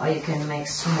tin, or you can make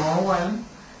small one,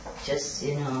 just,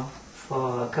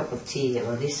 for a cup of tea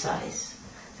or this size.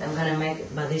 So I'm going to make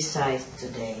it by this size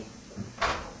today.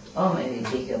 Or maybe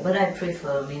bigger, but I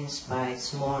prefer mince pie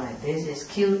small like this. It's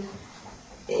cute,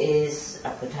 it's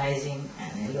appetizing,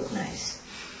 and it looks nice.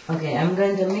 Okay, I'm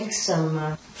going to mix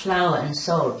some flour and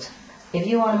salt. If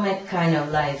you want to make kind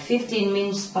of like 15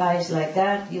 mince pies like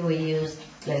that, you will use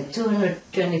like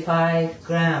 225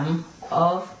 grams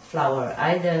of flour,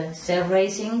 either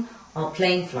self-raising or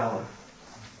plain flour.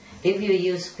 If you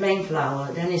use plain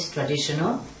flour, then it's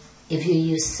traditional. If you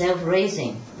use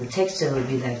self-raising, the texture will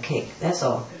be like cake, that's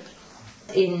all.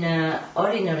 In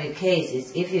ordinary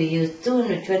cases, if you use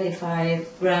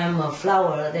 225 grams of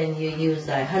flour, then you use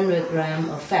like 100 grams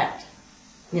of fat,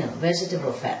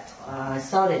 vegetable fat,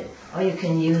 solid. Or you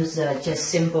can use just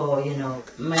simple,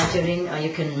 margarine, or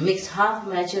you can mix half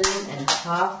margarine and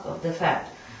half of the fat.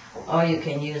 Or you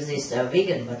can use this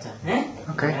vegan butter.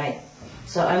 Okay. Right.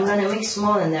 So I'm going to mix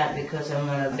more than that because I'm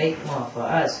going to bake more for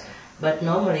us. But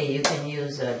normally you can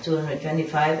use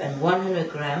 225 and 100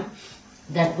 grams.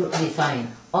 That would be fine.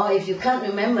 Or if you can't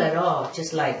remember at all,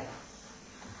 just like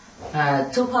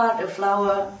 2 parts of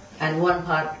flour and 1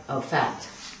 part of fat.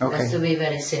 Okay. That's to be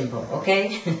very simple,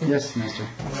 okay? Yes, Master.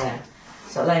 Yeah.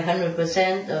 So like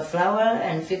 100% of flour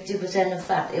and 50% of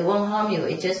fat. It won't harm you.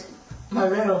 It's just a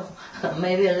little,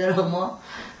 maybe a little more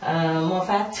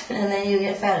fat, and then you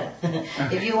get fatter.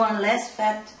 If you want less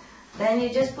fat, then you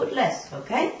just put less,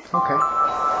 okay? Okay.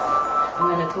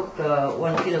 I'm going to cook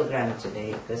 1 kilogram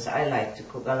today because I like to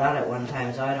cook a lot at one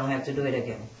time, so I don't have to do it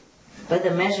again. But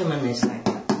the measurement is like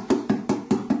that.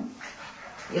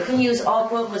 You can use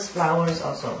all-purpose flours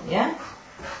also, yeah?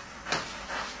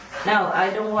 Now, I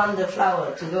don't want the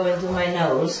flour to go into my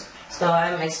nose, so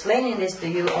I'm explaining this to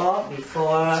you all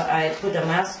before I put a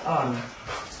mask on.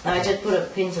 Now I just put a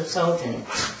pinch of salt in it.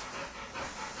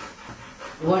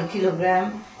 1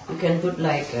 kilogram, you can put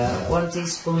like 1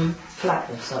 teaspoon flat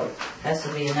of salt. That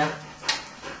should be enough.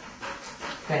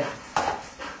 Okay.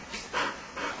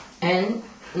 And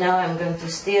now I'm going to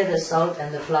stir the salt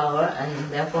and the flour,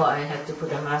 and therefore I have to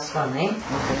put a mask on, eh?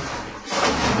 Okay.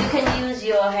 You can use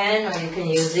your hand or you can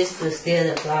use this to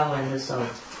stir the flour and the salt.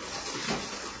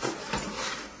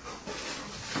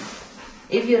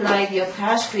 If you like your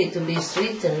pastry to be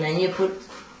sweetened, then you put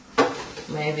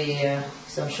maybe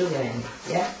some sugar in it,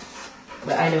 yeah?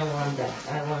 But I don't want that.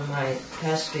 I want my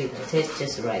pastry to taste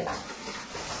just right.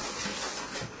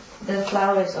 The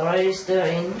flour is already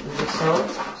stirred in with the salt,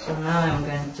 so now I'm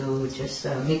going to just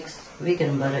mix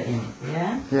vegan butter in it,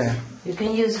 yeah? Yeah. You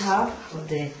can use half of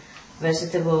the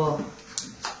vegetable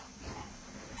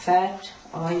fat,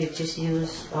 or you just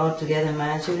use altogether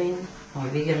margarine or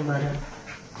vegan butter.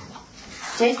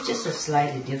 Tastes just a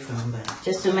slightly different, but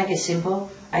just to make it simple,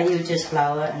 I use just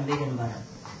flour and vegan butter.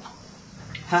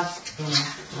 Half,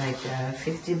 like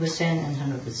 50% and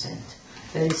 100%.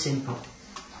 Very simple.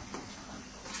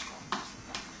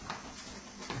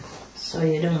 So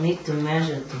you don't need to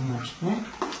measure too much.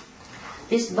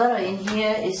 This butter in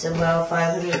here is about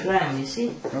 500 grams, you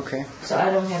see? Okay. So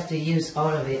I don't have to use all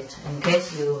of it. In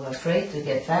case you're afraid to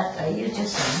get fat, I use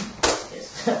just some,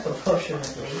 just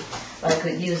proportionately. I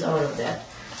could use all of that.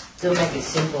 To make it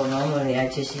simple, normally I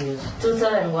just use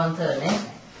 2/3 and 1/3, eh?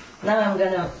 Now I'm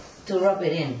gonna rub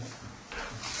it in.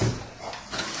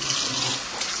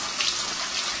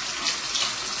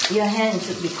 Your hand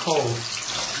should be cold,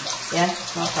 yeah,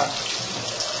 not hot.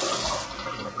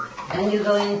 And you're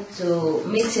going to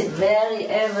mix it very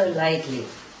ever lightly,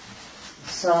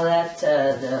 so that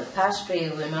the pastry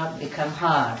will not become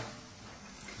hard.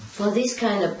 For this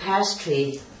kind of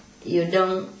pastry, you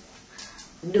don't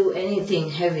do anything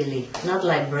heavily, not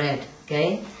like bread,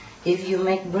 okay? If you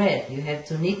make bread, you have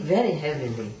to knead very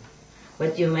heavily.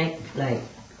 But you make like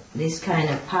this kind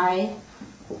of pie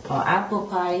or apple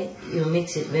pie, you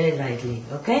mix it very lightly,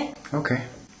 okay? Okay.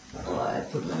 Oh, I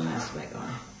put my mask back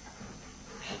on.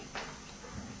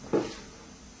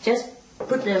 Just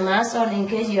put the mask on in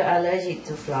case you're allergic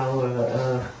to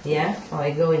flour, yeah? Or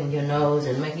it go in your nose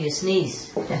and make you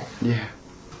sneeze. Yeah.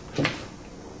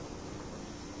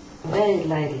 Very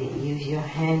lightly, use your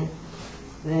hand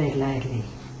very lightly.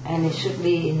 And it should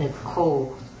be in a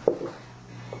cold.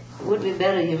 Would be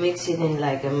better you mix it in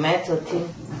like a metal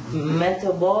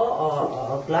bowl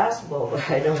or glass bowl.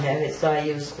 I don't have it, so I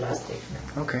use plastic.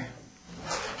 Okay.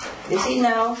 You see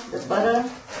now the butter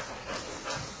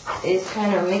is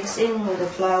kind of mixed in with the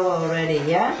flour already,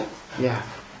 yeah? Yeah.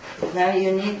 Now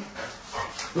you need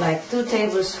like 2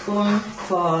 tablespoons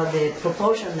for the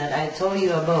proportion that I told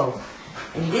you above.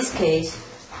 In this case,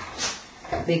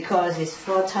 because it's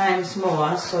 4 times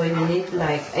more, so you need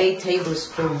like 8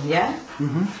 tablespoons, yeah?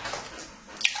 Mm-hmm.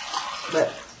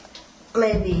 But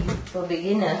maybe for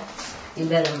beginner, you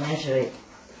better measure it.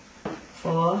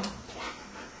 4,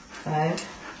 5,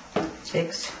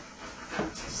 6,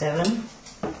 7,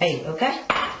 8, okay?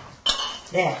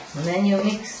 There, and then you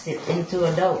mix it into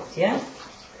a dough, yeah?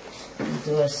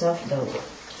 Into a soft dough.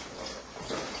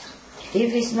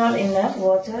 If it's not enough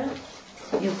water,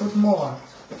 you put more.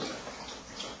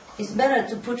 It's better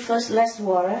to put first less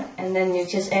water and then you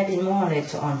just add in more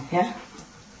later on, yeah?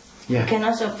 Yeah. You can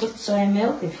also put soy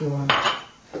milk if you want.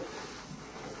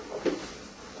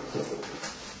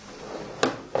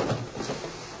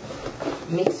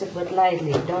 Mix it but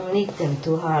lightly. Don't knead them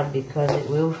too hard because it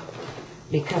will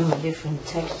become a different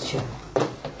texture.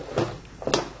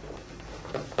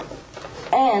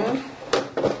 And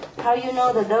how you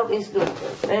know the dough is good?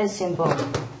 Very simple.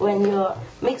 When your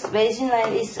mixed basin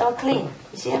like it's all clean.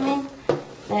 You see what I mean?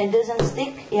 That it doesn't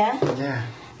stick, yeah? Yeah.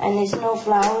 And there's no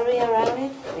floury around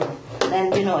it,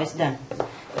 then you know it's done.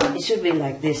 It should be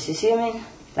like this, you see what I mean?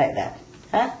 Like that.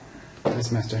 Huh?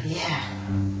 Yes, Master. Yeah.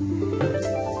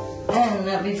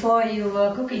 And before you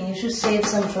are cooking, you should save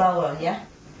some flour, yeah?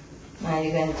 Now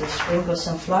you're going to sprinkle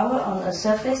some flour on a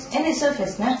surface, any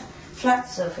surface, nah? Flat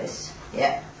surface,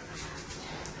 yeah.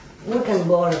 Wooden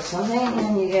bowl or something,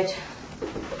 and you get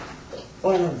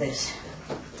one of this.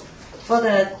 For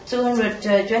the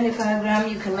 225 gram,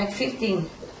 you can make 15.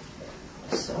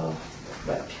 So,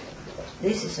 but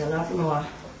this is a lot more.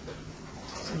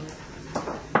 So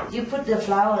you put the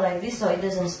flour like this so it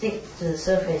doesn't stick to the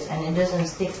surface and it doesn't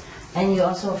stick. And you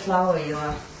also flour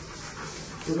your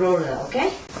roller,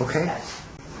 okay? Okay.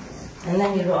 And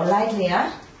then you roll lightly,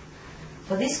 huh?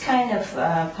 For this kind of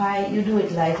pie, you do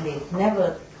it lightly,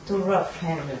 never too rough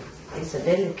handed. It's a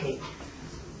delicate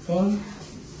thing.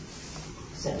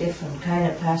 It's a different kind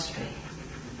of pastry.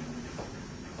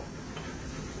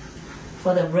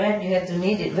 For the bread, you have to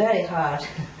knead it very hard.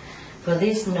 For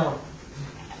this, no.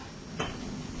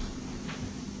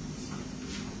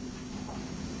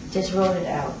 Just roll it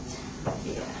out.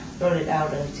 Yeah, roll it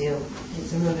out until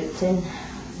it's a little bit thin,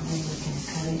 and then you can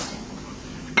cut it.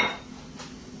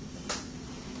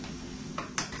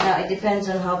 Now it depends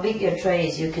on how big your tray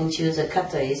is. You can choose a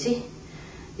cutter, you see?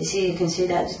 You can see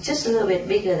that it's just a little bit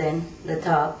bigger than the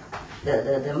top,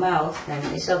 the mouth, and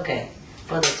it's okay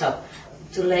for the top.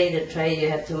 To lay the tray, you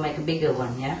have to make a bigger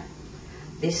one, yeah?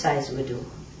 This size we do.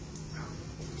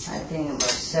 I think about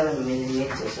 7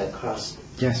 millimeters across.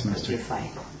 Yes, Master. You find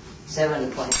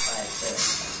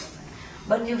 7.5.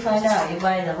 But you find out, you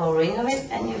buy the whole ring of it,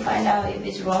 and you find out if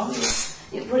it's wrong,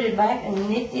 you put it back and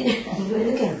knit it and do it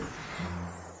again.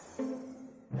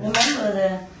 Remember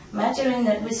the margarine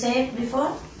that we saved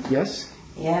before? Yes.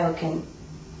 Yeah, we can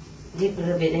dip a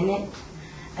little bit in it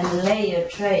and lay your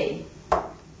tray.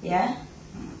 Yeah?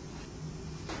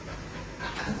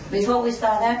 Before we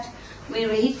start that, we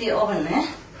reheat the oven, eh?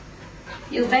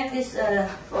 You bake this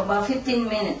for about 15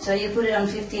 minutes, so you put it on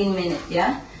 15 minutes,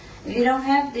 yeah? If you don't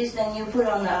have this, then you put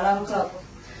on the alarm clock.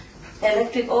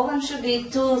 Electric oven should be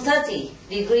 230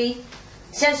 degrees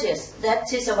Celsius.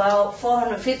 That is about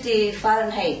 450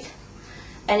 Fahrenheit.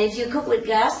 And if you cook with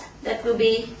gas, that will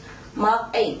be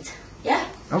Mark 8, yeah?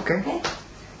 Okay.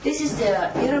 This is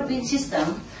the European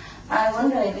system. I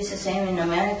wonder if it's the same in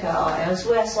America or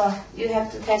elsewhere, so you have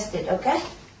to test it, okay?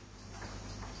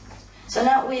 So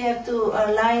now we have to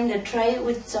line the tray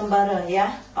with some butter,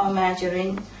 yeah? Or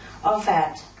margarine, or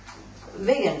fat.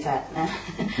 Vegan fat, nah?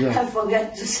 Yeah. I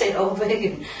forgot to say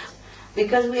vegan.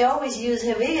 Because we always use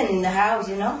vegan in the house,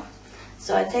 you know?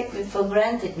 So I take it for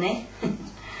granted, nah?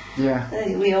 Yeah.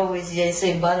 We always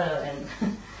say butter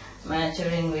and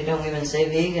margarine, we don't even say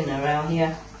vegan around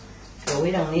here. So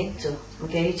we don't need to.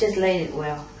 Okay, you just lay it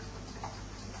well.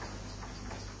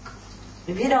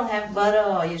 If you don't have butter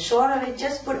or you're short of it,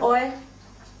 just put oil.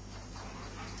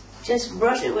 Just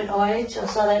brush it with oil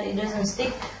so that it doesn't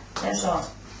stick. That's all.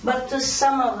 But to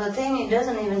some of the thing, it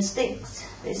doesn't even stick.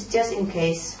 It's just in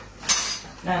case.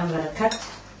 Now I'm going to cut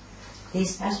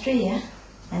this pastry, yeah?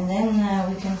 And then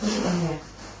we can put it in there.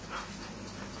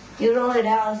 You roll it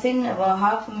out thin,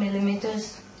 about 0.5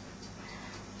 millimeters.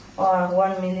 Or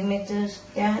 1 millimeter,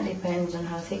 yeah, depends on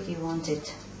how thick you want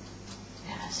it.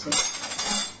 Yeah, so,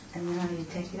 and now you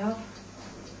take it off,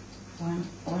 one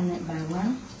by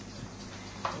one.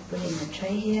 You put it in the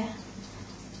tray here,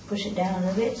 push it down a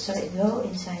little bit so it go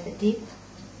inside the deep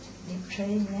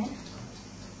tray in there.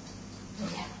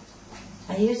 Yeah.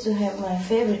 used to have my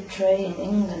favorite tray in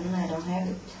England. I don't have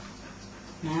it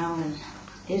now. And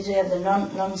I used to have the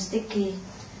non-sticky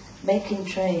baking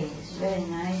tray. It's very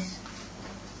nice.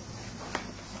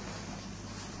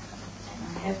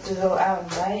 I have to go out and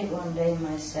buy it one day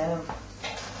myself.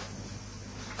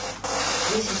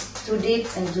 This is too deep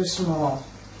and too small.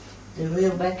 The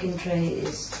real baking tray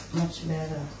is much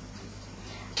better.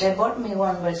 They bought me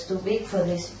one, but it's too big for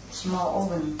this small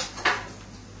oven.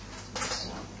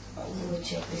 So we'll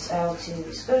check this out, see if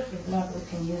it's good. If not, we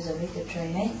can use a bigger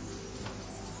tray, eh?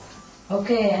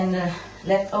 Okay, and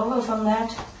left over from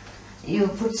that, you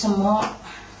put some more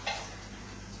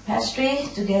pastry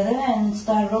together and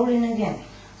start rolling again,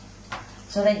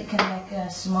 so that you can make a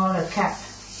smaller cap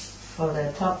for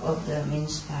the top of the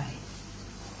mince pie.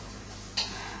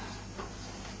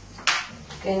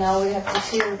 Okay, now we have to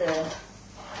fill the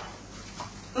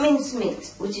mince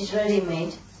meat, which is ready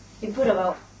made. You put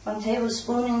about 1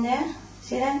 tablespoon in there,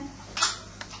 see that?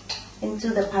 Into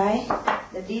the pie,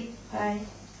 the deep pie.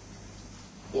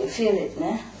 You fill it,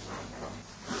 nah?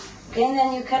 Okay, and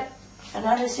then you cut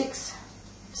another 6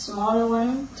 smaller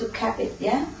one to cap it,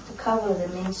 yeah? To cover the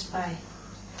mince pie.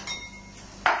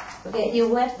 Okay, you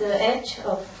wet the edge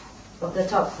of the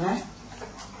top, huh?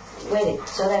 Wet it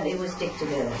so that it will stick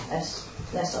together.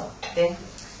 That's all, okay?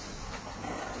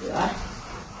 There you are.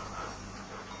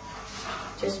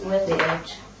 Just wet the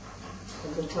edge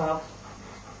of the top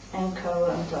and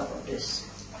cover on top of this.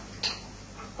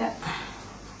 Yeah.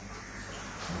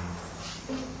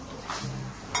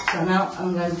 So now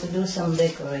I'm going to do some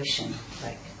decoration.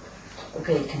 Like,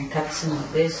 okay, you can cut some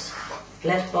of this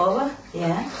left over,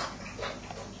 yeah.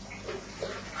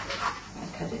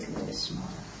 I cut it a little bit smaller.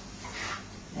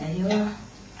 There you are.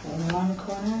 In one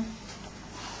corner,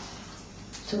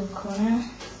 2 corners.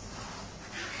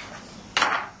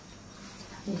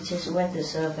 You just wet the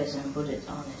surface and put it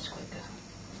on, it's quicker.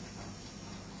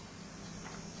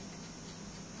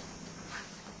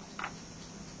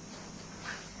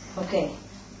 Okay,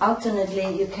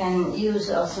 alternately you can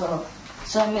use also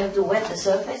some milk to wet the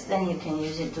surface, then you can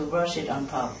use it to brush it on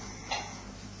top,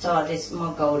 so it's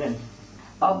more golden.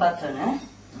 Or butter, eh?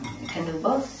 You can do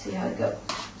both, see how it goes.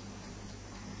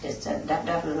 Just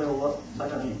dab a little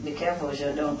butter on it. Be careful so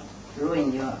you don't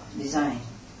ruin your design.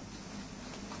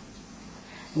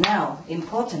 Now,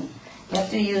 important, you have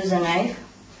to use a knife,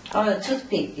 or a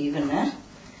toothpick even,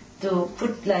 to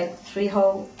put like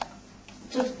 3-hole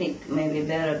toothpick, maybe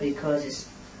better because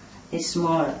it's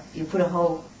smaller. You put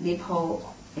a deep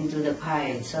hole into the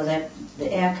pie so that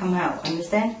the air come out,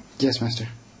 understand? Yes, Master.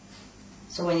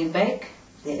 So when you bake,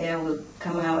 the air will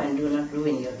come out and do not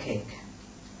ruin your cake.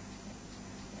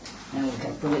 Now we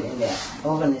can put it in there.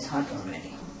 Oven is hot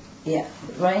already. Yeah,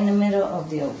 right in the middle of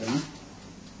the oven.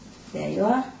 There you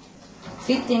are.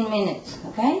 15 minutes,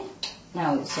 okay?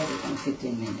 Now we set it on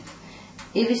 15 minutes.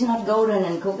 If it's not golden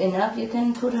and cooked enough, you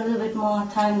can put a little bit more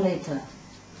time later.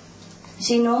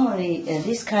 See, normally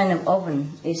this kind of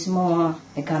oven is more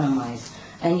economized.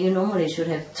 And you normally should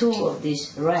have 2 of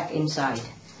this rack inside.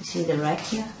 You see the rack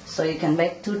here? So you can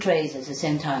bake 2 trays at the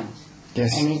same time.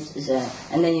 Yes. And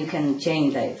and then you can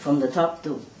change like from the top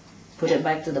to put it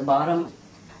back to the bottom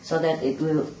so that it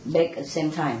will bake at the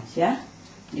same time, yeah?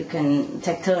 You can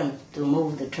take turn to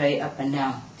move the tray up and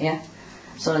down, yeah?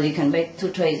 So you can bake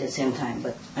 2 trays at the same time,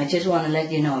 but I just want to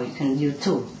let you know you can do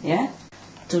 2, yeah?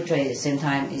 2 trays at the same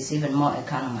time is even more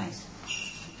economized.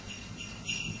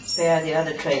 Spare the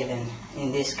other tray then,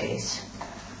 in this case.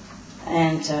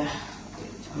 And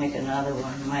make another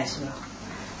one, might as well.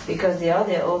 Because the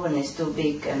other oven is too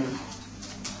big and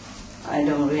I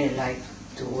don't really like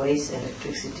to waste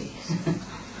electricity.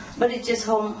 But it's just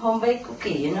home-baked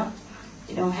cookie, you know.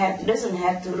 It doesn't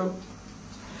have to look,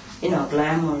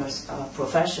 glamorous or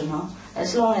professional.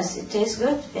 As long as it tastes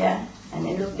good, yeah, and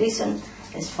it looks decent,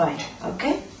 it's fine,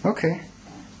 okay? Okay.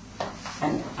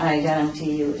 And I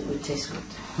guarantee you it will taste good.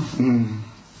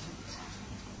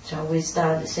 So we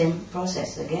start the same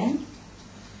process again.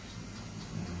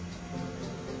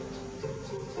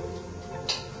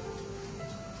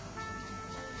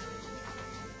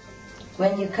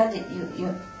 When you cut it,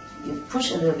 you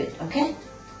push a little bit, okay?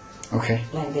 Okay.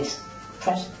 Like this.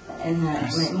 Press and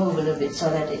move a little bit so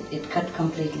that it cut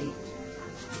completely.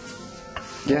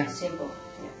 Yeah. Simple.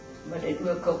 Yeah. But it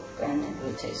will cook and it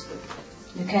will taste good.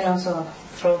 You can also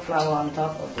throw flour on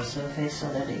top of the surface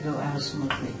so that it go out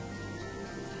smoothly.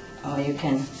 Or you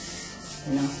can,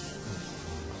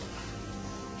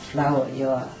 flour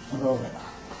your roller.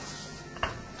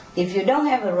 If you don't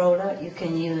have a roller, you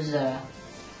can use a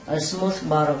smooth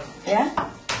bottle, yeah?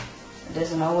 It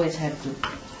doesn't always have to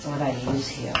what I use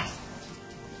here.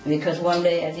 because one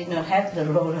day I did not have the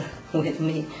roller with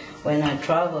me. When I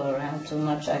travel around too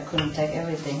much, I couldn't take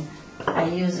everything. I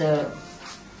use the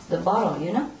bottle,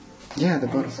 you know? Yeah, the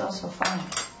bottle. It's also fine.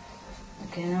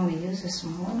 Okay, now we use a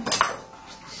small one.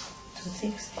 Too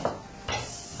thick still.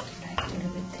 Like a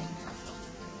little bit thin.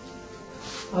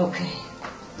 Okay,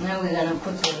 now we're gonna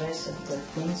put the rest of the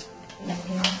things in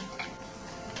here.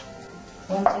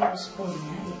 1 tablespoon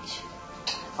each.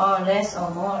 Or less or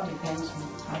more, depends on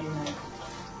how you like.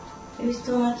 If it's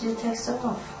too much, you take some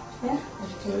off. Yeah? If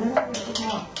it's too little, you put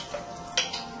more.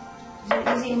 Is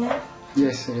it easy enough?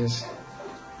 Yes, it is.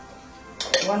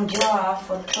 1 jar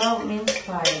for 12 mince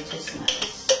pie, which is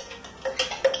nice.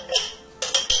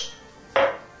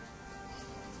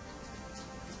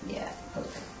 Yeah,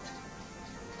 perfect.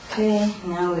 Okay,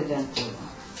 now we're going to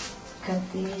cut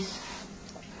these.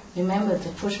 Remember to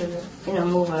push a little,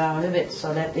 move around a little bit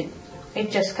so that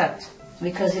it just cuts.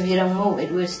 Because if you don't move,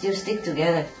 it will still stick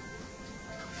together.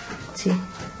 See,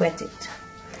 wet it.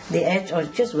 The edge, or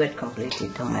just wet completely,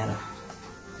 don't matter.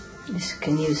 This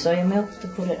can use soy milk to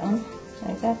put it on,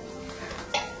 like that.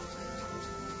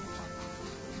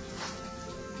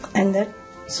 And that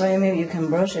soy milk, you can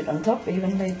brush it on top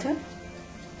even later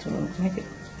to make it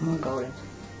more golden.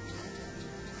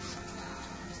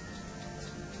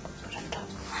 Put on top.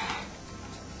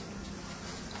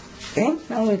 Okay,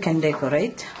 now we can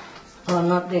decorate, or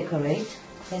not decorate.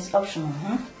 It's optional,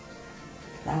 huh?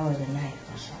 Flour the knife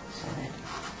also, so that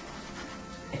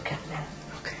it cut that.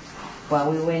 Okay.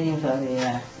 While we're waiting for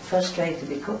the first tray to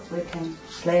be cooked, we can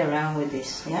play around with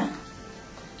this, yeah?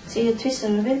 See, you twist a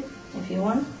little bit if you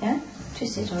want, yeah?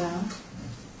 Twist it around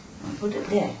and put it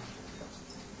there.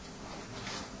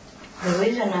 The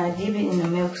reason I dip it in the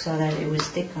milk so that it will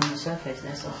stick on the surface,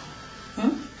 that's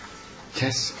all.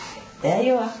 Yes. There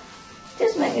you are.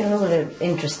 Just make it look a little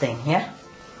interesting, yeah?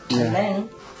 Yeah. And then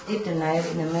dip the knife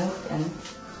in the milk and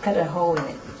cut a hole in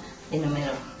it, in the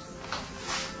middle.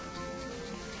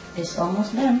 It's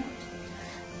almost done.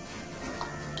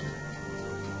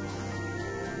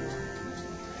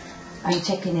 I'm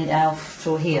checking it out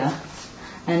through here,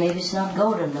 and if it's not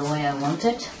golden the way I want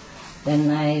it, then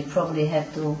I probably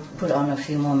have to put on a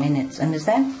few more minutes.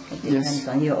 Understand? It depends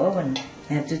on your oven.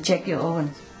 You have to check your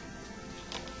oven.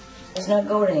 It's not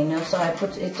golden enough, so I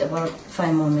put it about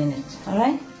 5 more minutes. All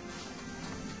right?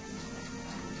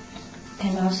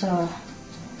 Can also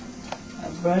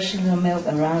brush the milk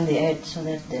around the edge so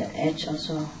that the edge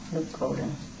also look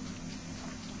golden.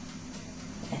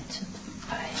 Edge of the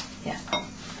pie, yeah.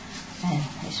 And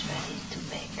it's ready to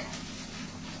bake.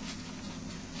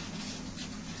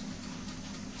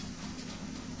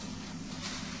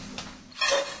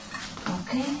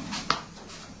 Okay.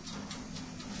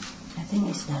 I think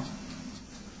it's done.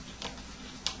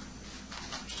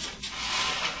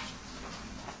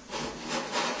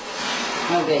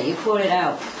 Okay, you pull it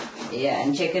out. Yeah,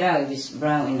 and check it out if it's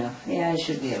brown enough. Yeah, it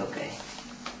should be okay.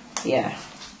 Yeah,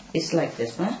 it's like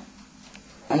this, huh?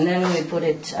 And then we put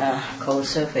it cold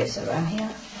surface around here.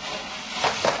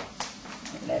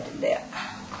 Let it there.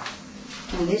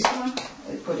 And this one,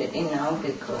 we put it in now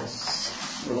because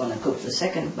we want to cook the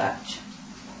second batch.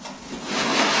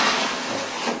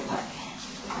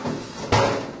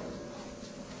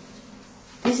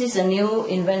 This is a new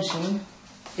invention.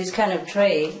 This kind of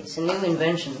tray is a new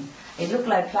invention. It looks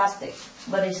like plastic,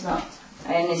 but it's not.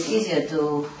 And it's easier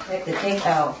to take the cake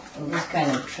out in this kind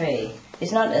of tray.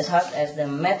 It's not as hot as the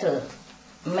metal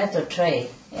tray.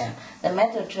 Yeah, the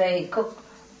metal tray cook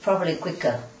probably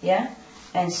quicker. Yeah,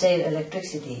 and save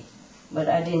electricity. But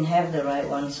I didn't have the right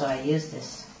one, so I used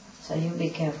this. So you be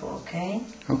careful, okay?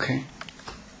 Okay.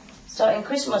 So in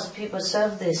Christmas, people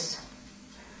serve this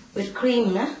with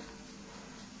cream, nah?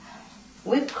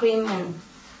 Whipped cream and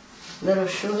little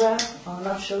sugar, or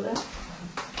not sugar.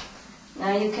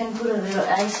 Now you can put a little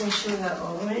icing sugar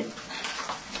over it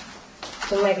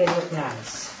to make it look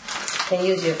nice. You can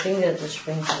use your finger to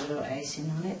sprinkle a little icing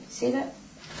on it. See that?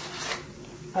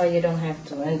 Or you don't have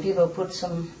to. And people put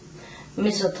some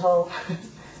mistletoe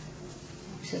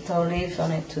leaves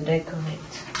on it to decorate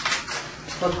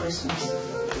for Christmas.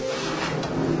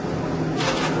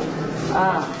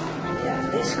 Yeah,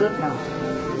 this is good now.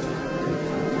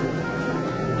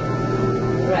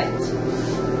 Right.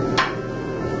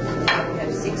 We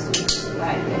have 6 weeks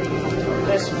right for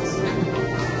Christmas.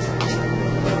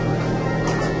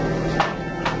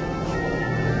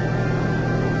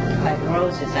 Like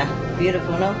roses, huh?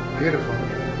 Beautiful, no? Beautiful.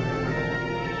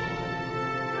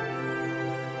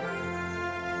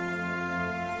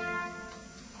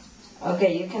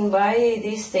 Okay, you can buy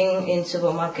this thing in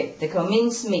supermarket. They call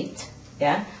minced meat,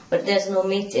 yeah? But there's no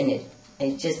meat in it.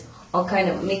 It's just all kind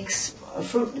of mixed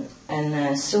fruit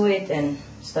and sweet and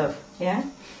stuff, yeah?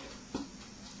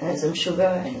 And some sugar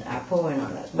and apple and all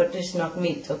that. But it's not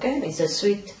meat, okay? It's a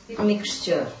sweet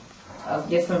mixture of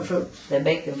different fruit. They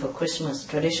bake them for Christmas,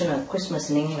 traditional Christmas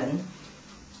in England.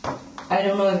 I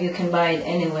don't know if you can buy it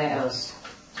anywhere else.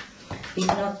 If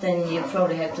not, then you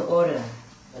probably have to order.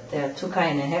 But there are two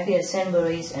kinds. I have here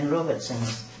Sainsbury's and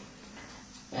Robertson's.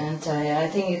 And I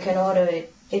think you can order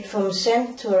it from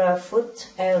Centura Food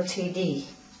Ltd.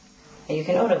 And you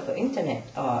can order for internet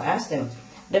or ask them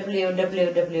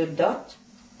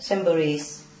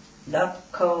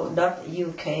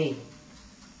www.sainsburys.co.uk.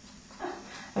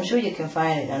 I'm sure you can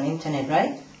find it on internet,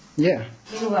 right? Yeah.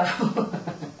 Wow.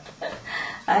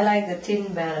 I like the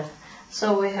tin better.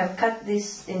 So we have cut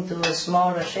this into a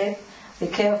smaller shape. Be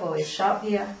careful, it's sharp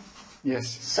here.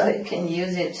 Yes. So you can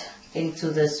use it into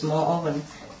the small oven.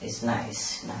 It's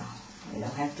nice now. You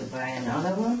don't have to buy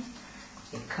another one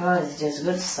because it's just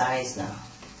good size now.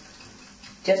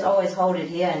 Just always hold it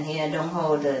here and here. Don't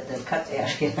hold the cut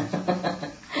area.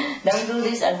 Don't do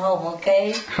this at home,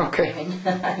 okay? Okay. I mean,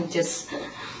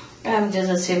 I'm just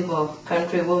a simple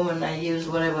country woman. I use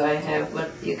whatever I have,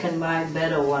 but you can buy a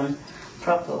better one,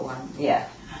 proper one. Yeah.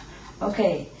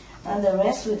 Okay. And the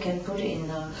rest we can put it in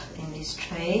this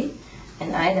tray,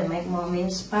 and either make more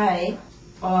mince pie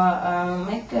or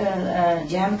make a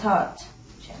jam tart.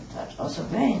 Jam tart also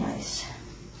very nice.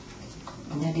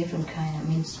 And there are different kind of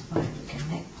mince pie we can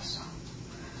make also.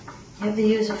 You have to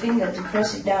use a finger to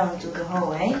press it down to the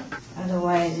hole, eh?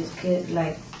 Otherwise it get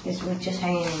like this will just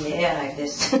hanging in the air like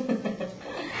this.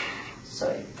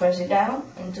 So you press it down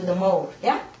into the mold,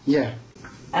 yeah? Yeah.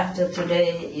 After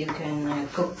today you can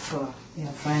cook for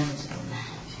your friends and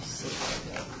see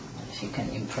if you can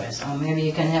impress. Or maybe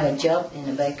you can have a job in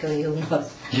a bakery, who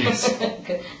knows? Yes.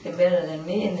 You're better than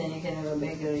me, and then you can have a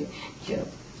bakery job.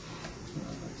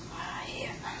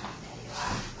 Here,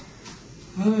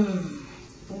 there you are.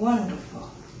 Wonderful.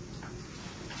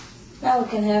 Now we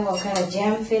can have all kind of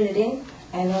jam, fill it in,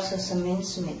 and also some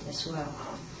mincemeat as well.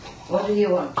 What do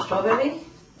you want? Strawberry?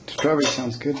 Strawberry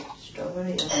sounds good.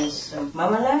 Strawberry and some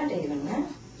marmalade even, huh?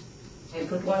 You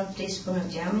put 1 teaspoon of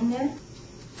jam in there.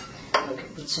 You can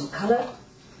put some color.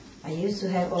 I used to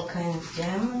have all kinds of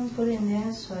jam and put in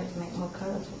there so it make more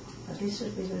colorful. But this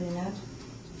would be good enough.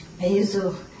 I used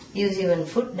to use even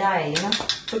food dye, you know,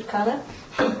 food color,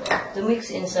 to mix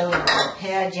in some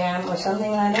hair jam or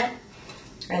something like that,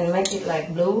 and make it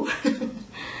like blue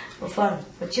for fun,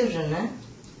 for children, huh?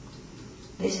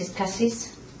 This is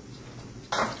cassis.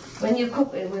 When you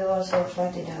cook it, we also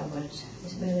flat it out, but it's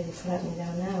better to flatten it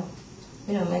out now.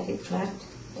 We don't make it flat,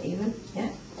 even, yeah?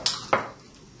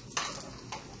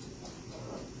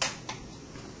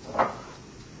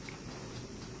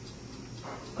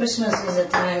 Christmas is a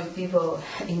time people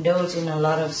indulge in a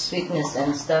lot of sweetness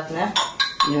and stuff, nah?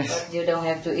 Yes. But you don't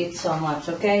have to eat so much,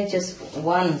 okay? Just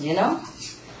one, you know?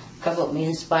 Cup of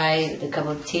mince pie, a cup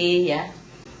of tea, yeah?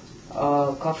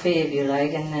 Or coffee if you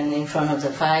like, and then in front of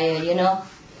the fire, you know?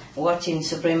 Watching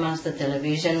Supreme Master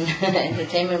television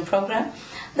entertainment program.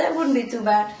 That wouldn't be too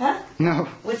bad, huh? No.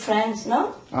 With friends,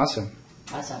 no? Awesome.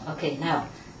 Awesome. Okay, now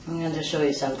I'm going to show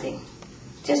you something.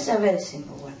 Just a very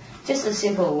simple one. Just a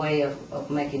simple way of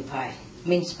making pie.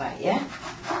 Mince pie, yeah?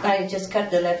 Now you just cut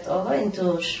the leftover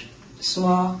into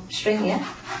small string, yeah?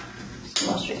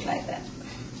 Small string like that.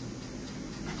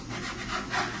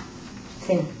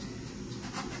 Thin.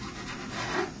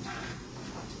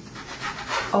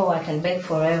 Oh, I can bake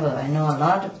forever. I know a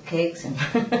lot of cakes and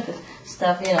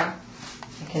stuff, you know.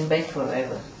 I can bake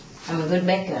forever. I'm a good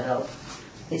baker, though.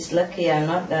 It's lucky I'm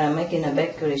not making a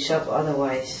bakery shop,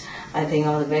 otherwise I think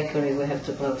all the bakery will have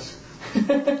to close.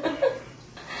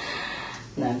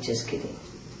 No, I'm just kidding.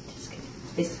 Just kidding.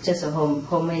 It's just a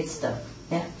homemade stuff,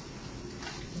 yeah?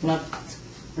 Not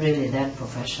really that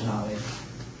professional, really.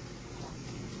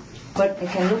 But it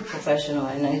can look professional,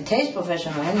 and it tastes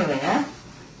professional anyway, huh?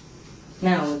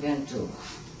 Now we're going to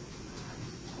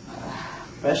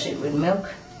brush it with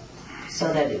milk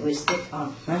so that it will stick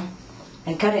on, huh?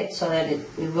 And cut it so that it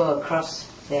will go across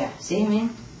there. See me?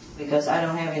 Because I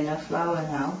don't have enough flour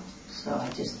now, so I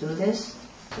just do this,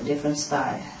 a different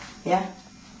style, yeah?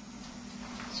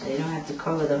 So you don't have to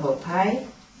cover the whole pie,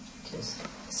 just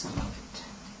some of it.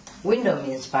 Window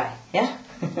means pie, yeah?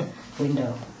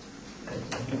 Window,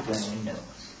 because it looks like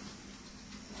windows.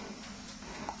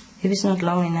 If it's not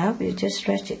long enough, you just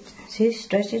stretch it. See,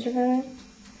 stretch it a little,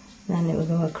 then it will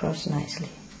go across nicely.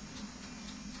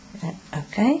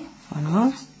 Okay, one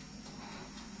more.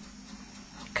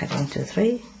 Cut into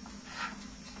 3.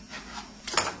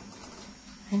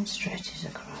 And stretch it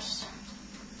across.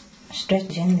 Stretch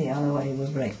gently, otherwise it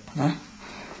will break. Huh?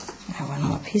 have one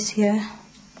more piece here.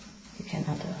 You can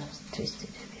twist it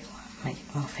if you want, make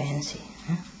it more fancy.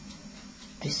 Huh?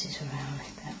 Twist it around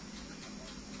like that.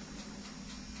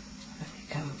 It'll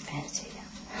become fancy.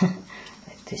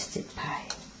 Like twisted pie.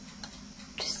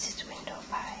 Twisted window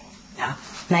pie. Oh,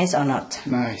 nice or not?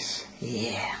 Nice.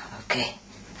 Yeah, okay.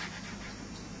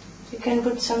 You can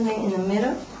put something in the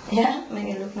middle. Yeah, make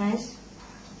it look nice.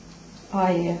 Or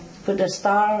you put a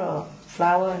star or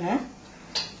flower, huh?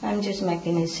 I'm just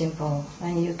making it simple,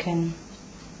 and you can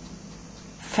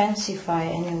fancify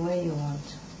any way you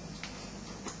want.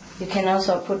 You can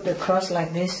also put the cross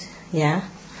like this, yeah,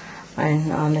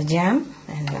 and on the jam,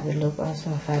 and it will look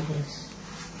also fabulous.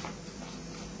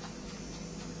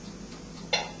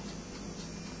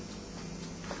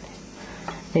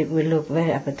 It will look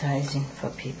very appetizing for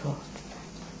people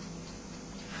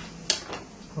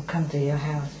who come to your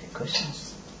house at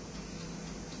Christmas.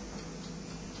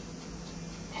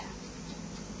 Yeah.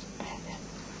 Like that.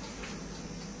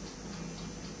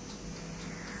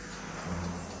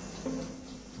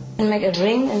 And make a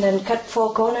ring and then cut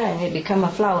 4 corners and it become a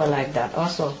flower like that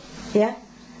also. Yeah?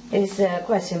 It's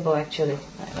quite simple actually.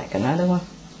 I like another one.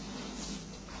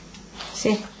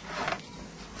 See?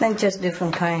 Then just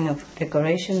different kind of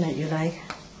decoration that you like.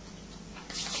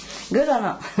 Good or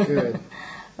not? Good.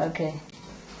 Okay.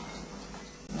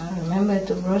 Now remember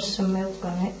to brush some milk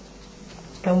on it.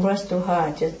 Don't brush too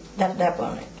hard, just dab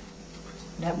on it.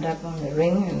 Dab on the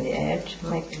ring and the edge,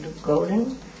 make it look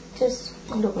golden. Just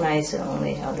look nicer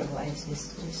only, otherwise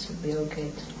this would be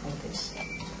okay like this.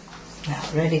 Now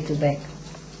ready to bake.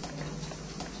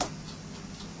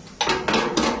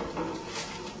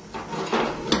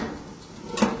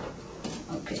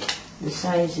 Okay, the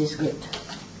size is good.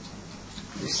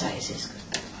 The size is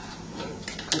good.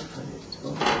 Good for it.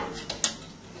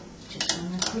 Just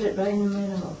want to put it right in the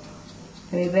middle.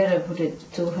 We better put it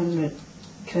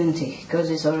 220 because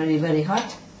it's already very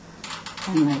hot.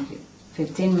 And like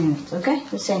 15 minutes, okay?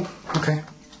 The same. Okay.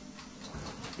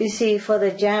 You see, for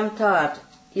the jam tart,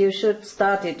 you should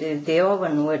start it in the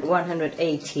oven with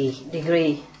 180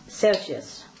 degrees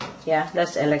Celsius. Yeah,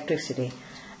 that's electricity.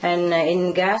 And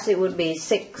in gas it would be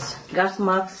 6, gas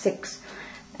mark 6.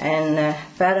 And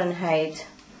Fahrenheit,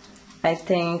 I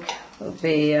think, would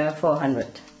be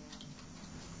 400.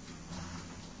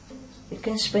 You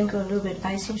can sprinkle a little bit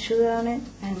icing sugar on it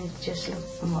and it just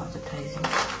looks more appetizing.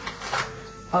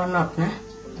 Or not, nah?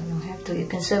 You don't have to. You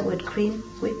can serve with cream,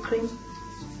 whipped cream.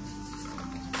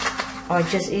 Or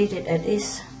just eat it as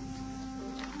is.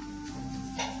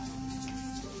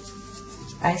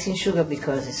 Icing sugar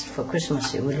because it's for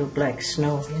Christmas, it will look like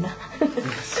snow, you know?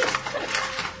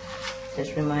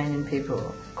 Just reminding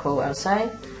people, cold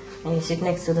outside, and you sit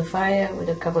next to the fire with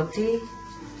a cup of tea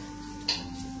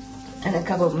and a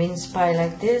cup of mince pie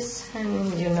like this,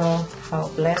 and you know how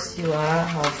blessed you are,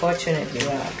 how fortunate you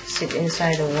are to sit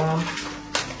inside a warm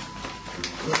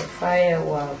with a fire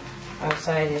while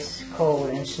outside is cold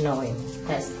and snowing.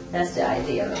 That's the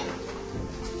idea of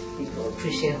it. People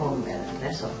appreciate home better,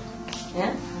 that's all.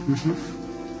 Yeah?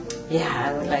 Mm-hmm. Yeah,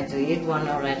 I would like to eat one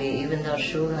already, even though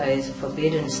sugar is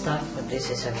forbidden stuff, but this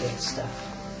is a good stuff.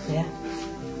 Yeah?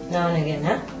 Now and again,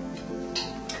 huh?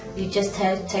 You just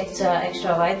take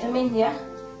extra vitamin, yeah?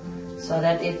 So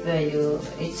that if you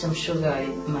eat some sugar,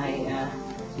 it might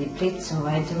deplete some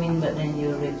vitamin, but then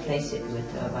you replace it with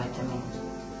vitamin.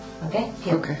 Okay?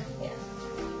 Here. Okay. Yeah.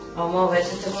 Or more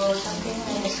vegetable or something,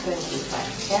 and it's going to be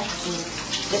fine, yeah?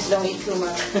 Just don't eat too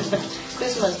much.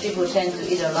 Christmas people tend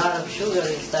to eat a lot of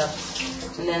sugary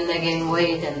stuff, and then they gain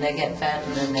weight and they get fat,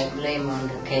 and then they blame on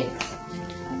the cake.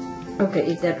 Okay,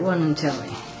 eat that one and tell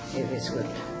me if it's good.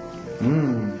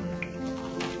 Mmm.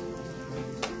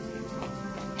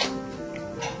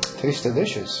 Tastes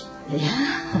delicious.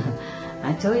 Yeah,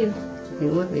 I told you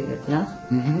it would be good, no?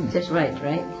 Mm-hmm. Just right?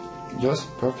 Just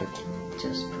perfect.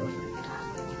 Just perfect.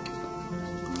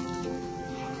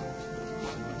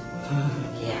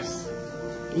 Yes.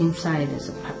 Inside is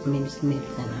a minced meat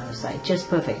and outside just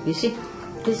perfect. You see,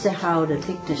 this is how the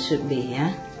thickness should be,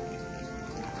 yeah?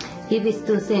 If it's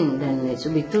too thin, then it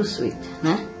should be too sweet,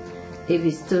 huh? If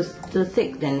it's too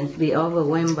thick, then it'll be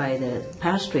overwhelmed by the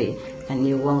pastry and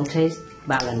you won't taste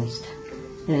balanced.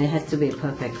 And it has to be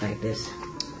perfect like this.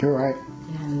 You're right.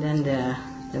 And then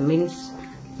the minced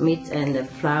meat and the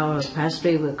flour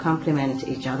pastry will complement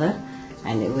each other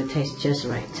and it will taste just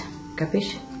right.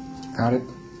 Capiche? Got it.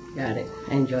 Got it.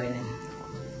 Enjoy then.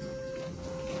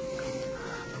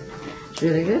 It's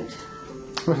really good.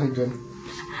 Really good.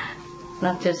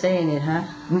 Not just saying it, huh?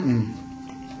 Mm-mm.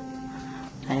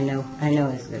 I know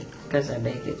it's good because I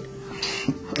baked it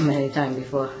many times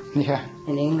before. Yeah.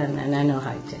 In England, and I know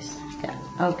how it tastes. Yeah.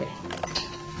 Okay.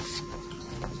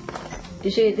 You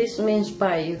see, this mince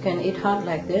pie, you can eat hot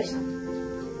like this,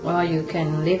 or you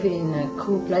can leave it in a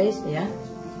cool place, yeah?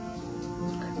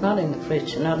 Not in the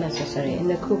fridge, not necessary.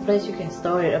 In a cool place, you can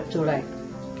store it up to like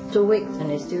 2 weeks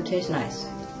and it still tastes nice,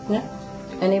 yeah?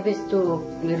 And if it's too,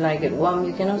 you like it warm,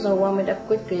 you can also warm it up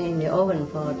quickly in the oven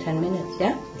for 10 minutes,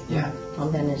 yeah? Yeah.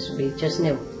 And then it should be just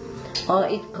new. Or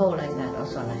eat cold like that,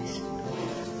 also nice.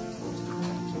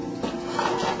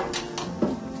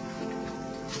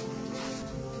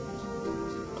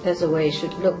 That's the way it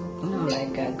should look, you know,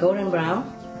 like golden brown.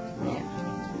 Yeah,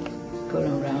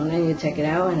 golden brown. Then you take it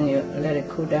out and you let it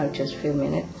cool down just a few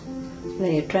minutes.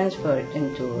 Then you transfer it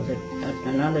into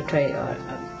another tray or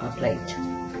a plate,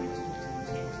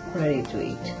 ready to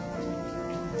eat.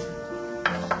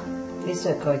 These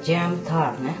are called jam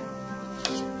tart, né?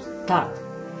 Tart.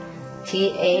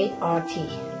 T-A-R-T.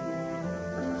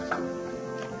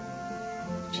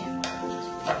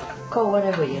 Call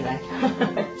whatever you like.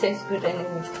 Tastes good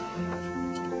anyway.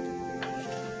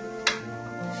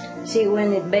 See,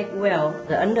 when it baked well,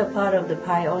 the under part of the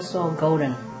pie also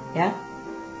golden, yeah?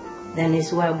 Then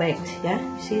it's well baked, yeah?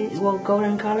 See, what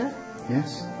golden color?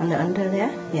 Yes. On the under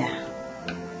there? Yeah.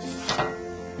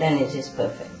 Then it is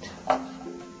perfect.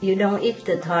 You don't eat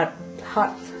the tart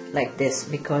hot like this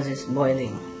because it's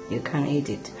boiling. You can't eat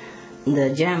it.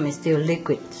 The jam is still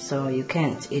liquid, so you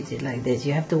can't eat it like this.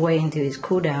 You have to wait until it's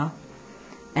cooled down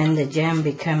and the jam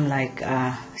become like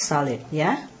solid,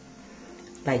 yeah?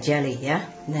 Like jelly, yeah?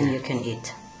 Then you can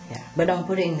eat, yeah. But don't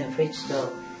put it in the fridge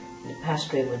though. The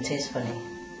pastry will taste funny.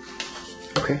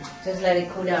 Okay. Just let it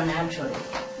cool down naturally,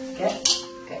 okay?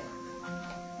 Okay.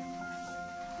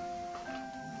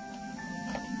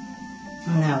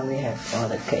 Now we have all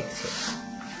the cakes here.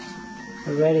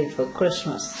 We're ready for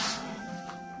Christmas.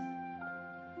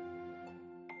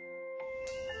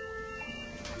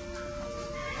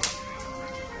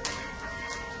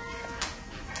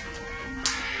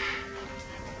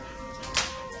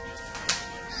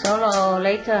 Solo,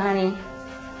 later, honey.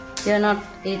 You're not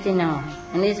eating now.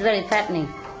 And it's very fattening.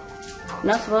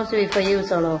 Not supposed to be for you,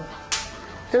 Solo.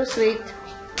 Too sweet.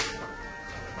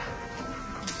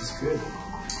 This is good.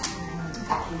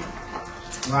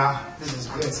 Wow, this is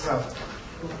good stuff.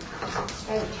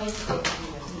 Very tasty.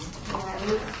 Yeah, it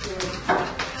looks good.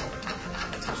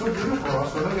 So beautiful.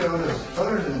 Also, look at all those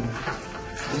colors and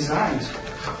designs.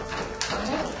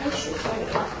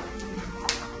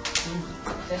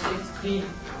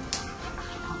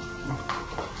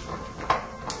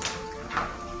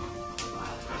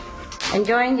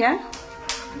 Enjoying, yeah?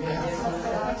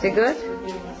 Yeah. Is it good?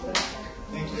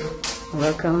 Thank you.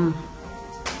 Welcome.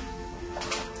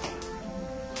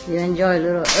 You enjoy a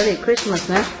little early Christmas,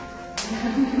 huh?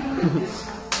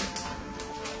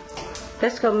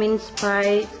 That's called mince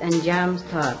pies and jam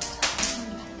tarts.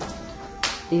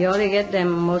 You only get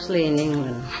them mostly in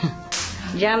England.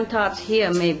 Jam tarts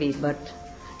here maybe, but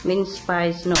mince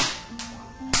pies no.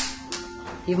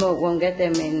 You won't get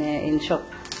them in shop.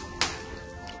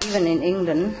 Even in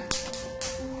England,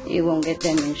 you won't get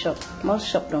them in shop. Most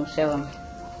shops don't sell them.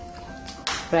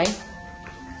 Right?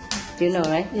 You know,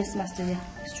 right? Yes, Master, yeah.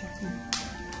 It's true.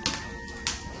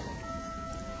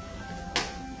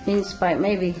 Mince pie,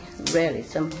 maybe rarely.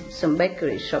 Some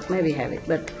bakery shop maybe have it,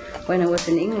 but when I was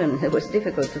in England, it was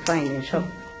difficult to find in shop.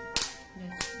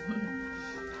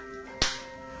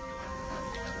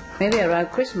 Maybe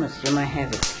around Christmas you might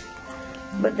have it.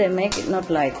 But they make it not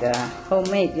like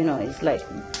homemade, you know, it's like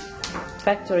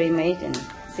factory made and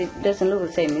it doesn't look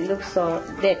the same. It looks so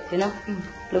dead, you know,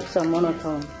 looks so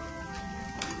monotone.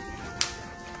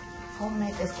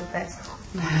 Homemade is the best.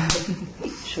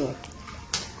 Sure.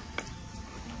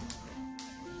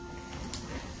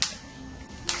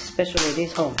 Especially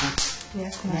this home, huh?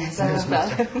 Yes,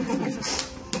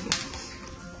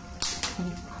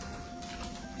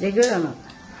 They good or not?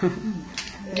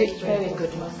 Very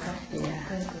good, Master.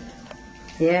 Yeah.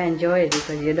 Yeah, enjoy it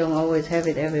because you don't always have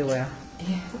it everywhere.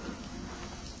 Yeah.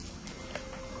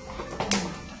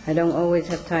 I don't always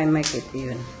have time to make it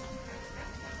even.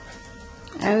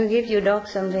 I will give you dog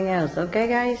something else, okay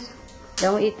guys?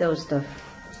 Don't eat those stuff.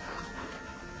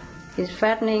 It's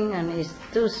fattening and it's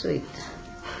too sweet.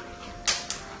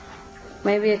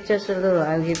 Maybe it's just a little,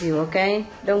 I'll give you, okay?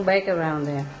 Don't bake around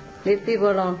there. Leave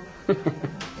people alone.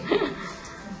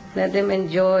 Let them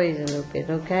enjoy a little bit,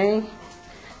 okay?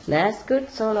 That's good,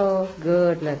 Solo.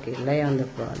 Good, Lucky. Lay on the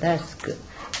floor. That's good.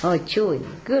 Oh, chewing.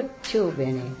 Good chew,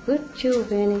 Benny. Good chew,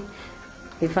 Benny.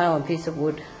 He found a piece of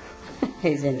wood.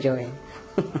 He's enjoying.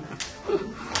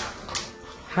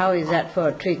 How is that for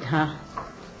a treat, huh?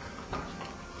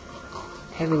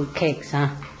 Having cakes, huh?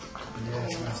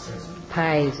 Yes, Master.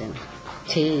 Pies and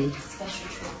tea. Special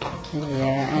treat.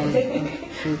 Yeah, and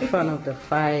in front of the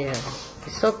fire.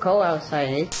 It's so cold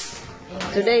outside.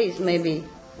 Today is maybe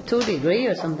 2 degrees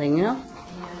or something, you know?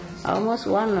 Almost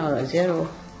 1 or 0.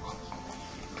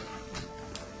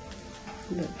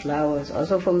 The flowers,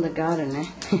 also from the garden, eh?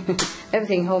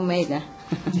 Everything homemade, eh?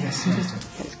 Yes,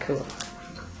 Master. That's cool.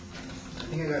 I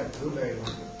think I got a blueberry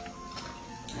one.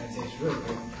 It tastes really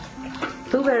good.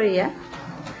 Blueberry, yeah?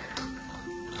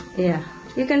 Yeah.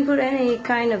 You can put any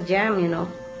kind of jam, you know.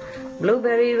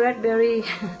 Blueberry, red berry,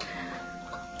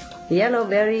 yellow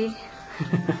berry.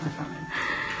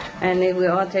 And it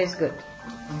will all taste good.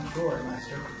 I'm sure,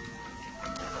 Master.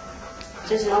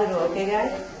 Just a little, okay,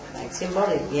 guys? Like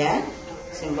symbolic, yeah?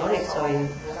 Symbolic, so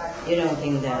you don't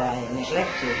think that I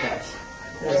neglect you, but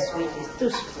the sweet is too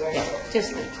sweet. Yeah,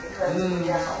 just good.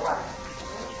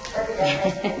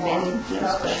 Benny, no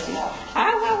scratching.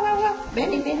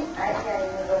 Benny.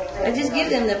 I just give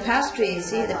them the pastry,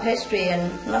 see, the pastry,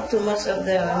 and not too much of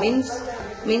the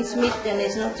mince meat, then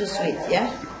it's not too sweet,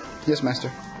 yeah? Yes,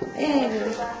 Master. Yeah,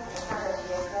 baby.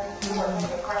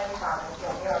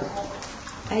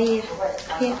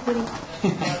 Here, Benny.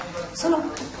 Solo.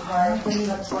 Benny,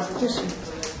 too sweet.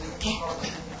 Okay.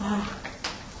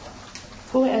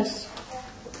 Who else?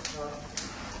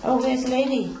 Oh, where's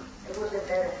Lady?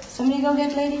 Somebody go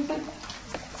get Lady quick.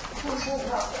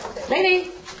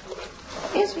 Lady!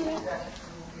 Yes, we are.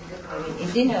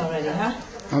 Eat dinner already, huh?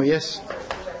 Oh, yes.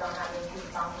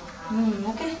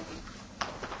 Okay.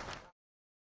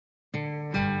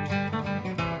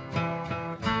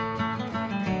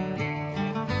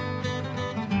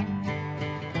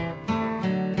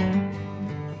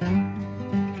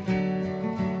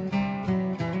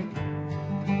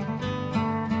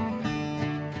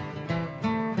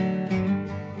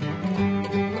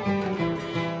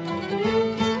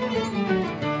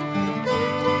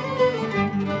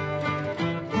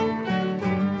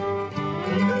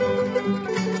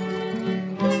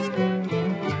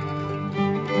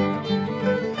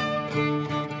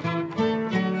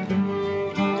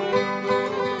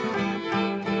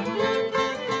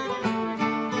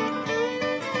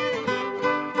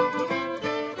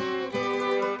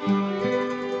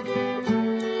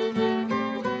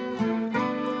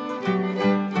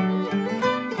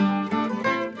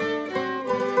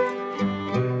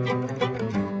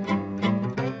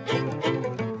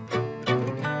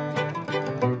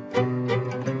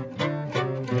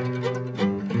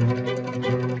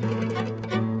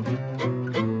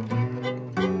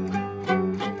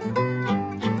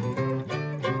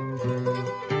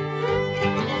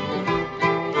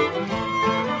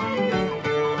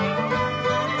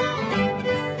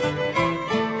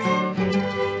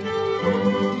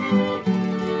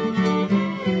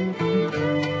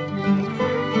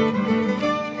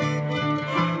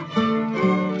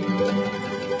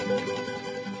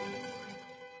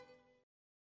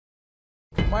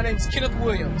 My name is Kenneth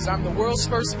Williams. I'm the world's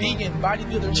first vegan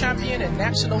bodybuilder champion and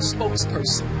national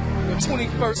spokesperson, the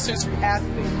 21st century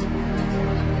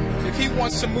athlete. If he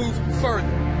wants to move further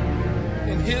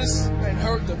in his and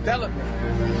her development,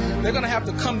 they're going to have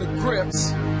to come to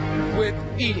grips with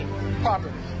eating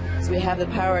properly. We have the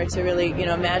power to really,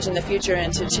 imagine the future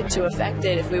and to affect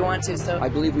it if we want to. So I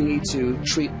believe we need to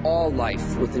treat all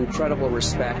life with incredible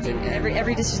respect. And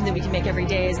every decision that we can make every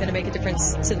day is going to make a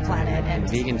difference to the planet. And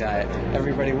vegan diet,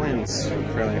 everybody wins.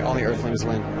 Really, all the earthlings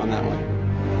win on that one.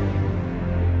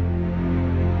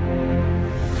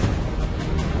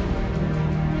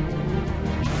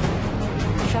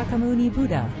 Shakyamuni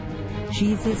Buddha,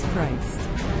 Jesus Christ,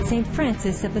 St.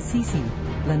 Francis of Assisi,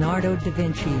 Leonardo da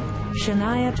Vinci,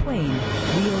 Shania Twain,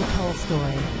 Leo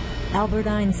Tolstoy, Albert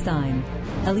Einstein,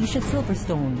 Alicia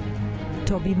Silverstone,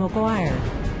 Tobey Maguire,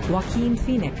 Joaquin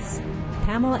Phoenix,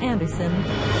 Pamela Anderson.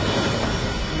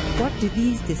 What do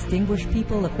these distinguished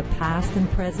people of the past and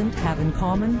present have in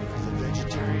common?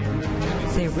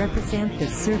 They represent the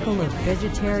circle of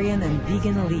vegetarian and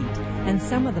vegan elite and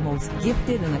some of the most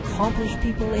gifted and accomplished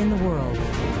people in the world.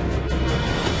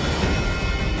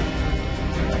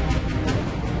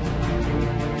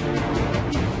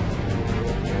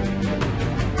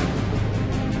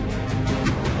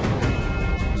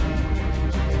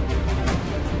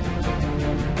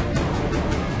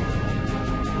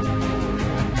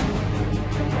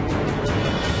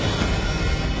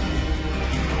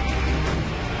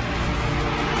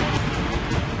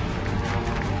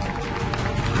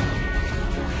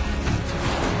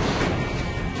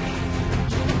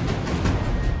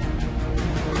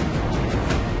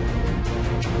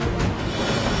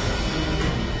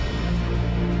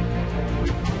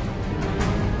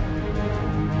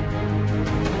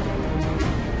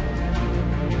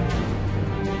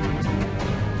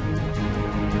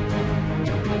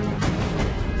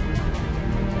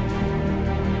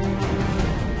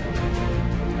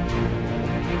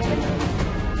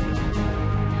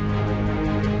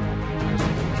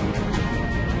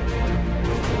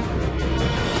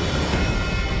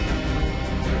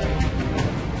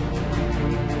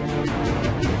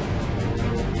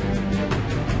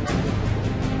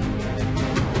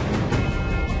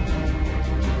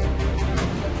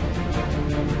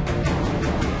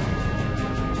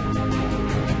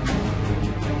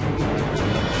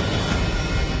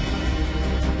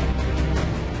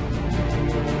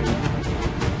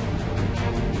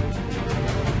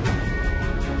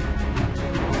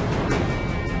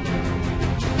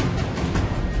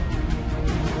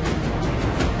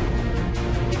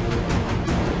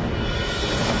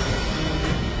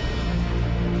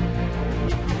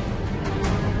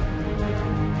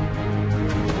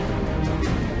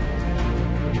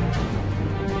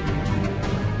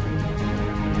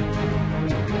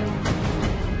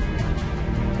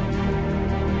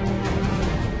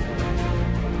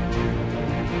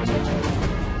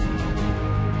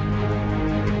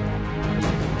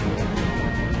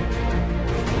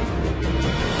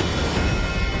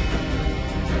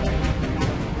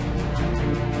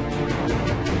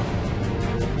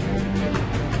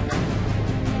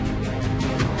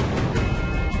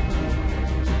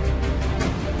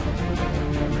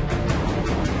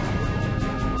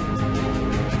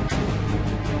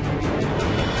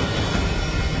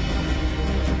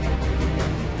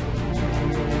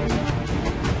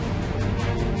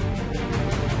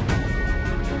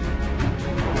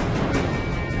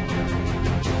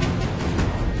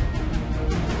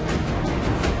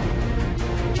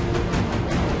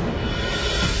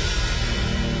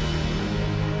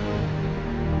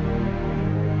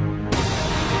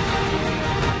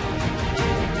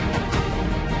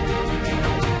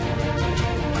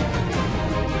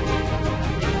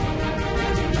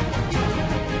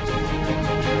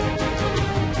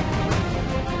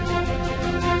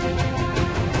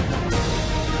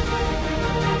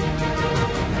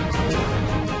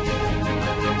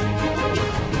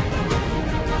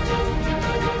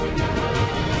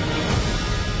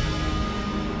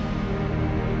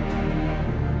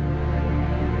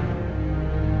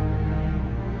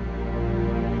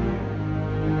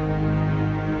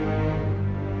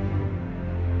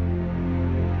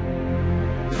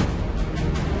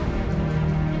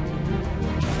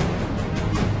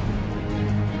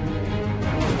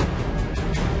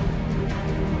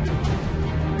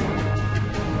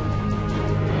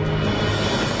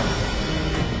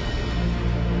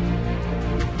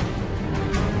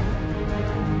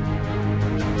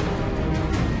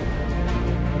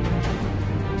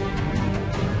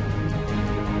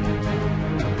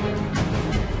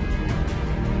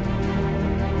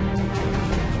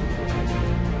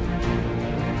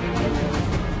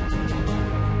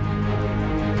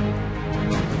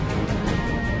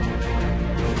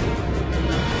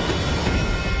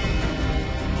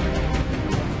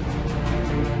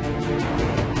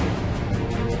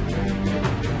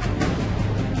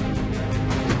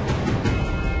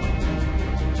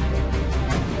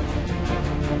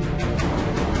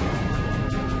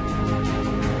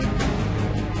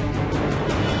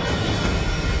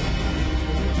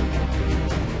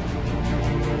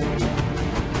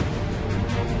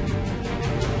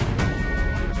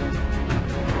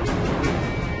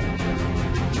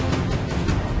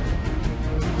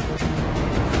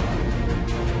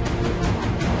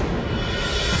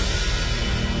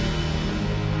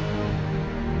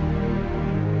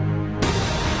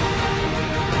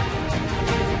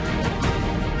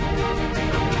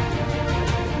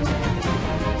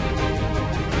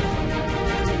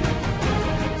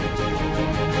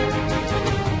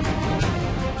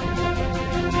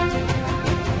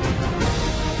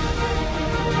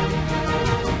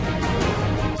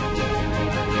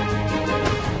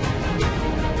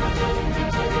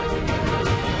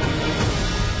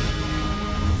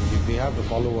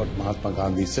 follow what Mahatma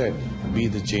Gandhi said, be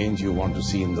the change you want to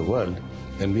see in the world,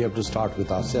 then we have to start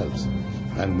with ourselves.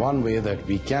 And one way that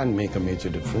we can make a major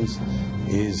difference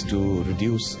is to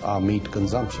reduce our meat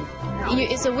consumption.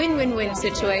 It's a win-win-win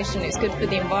situation. It's good for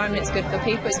the environment, it's good for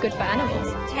people, it's good for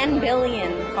animals. 10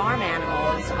 billion farm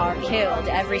animals are killed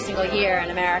every single year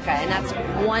in America, and that's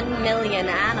 1 million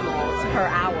animals per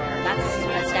hour. That's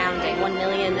astounding. 1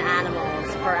 million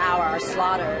animals per hour are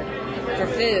slaughtered for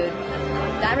food.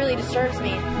 That really disturbs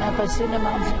me.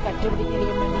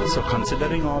 So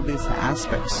considering all these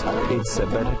aspects, it's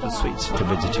better to switch to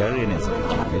vegetarianism,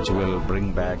 which will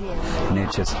bring back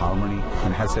nature's harmony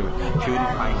and has a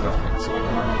purifying effect.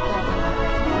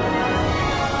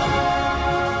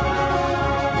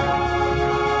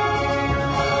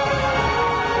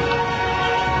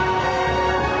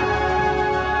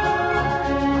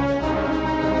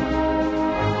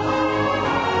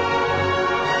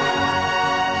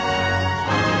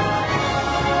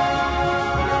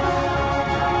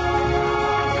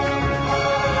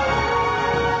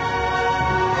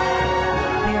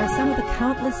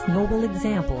 Countless noble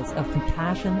examples of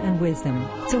compassion and wisdom.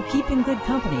 So keep in good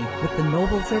company with the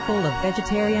noble circle of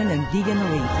vegetarian and vegan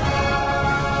elite.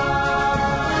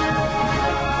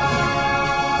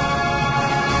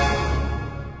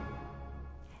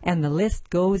 And the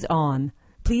list goes on.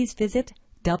 Please visit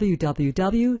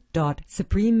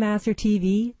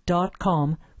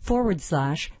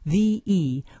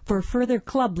www.suprememastertv.com/VE for further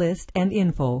club list and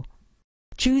info.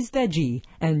 Choose veggie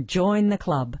and join the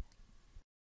club.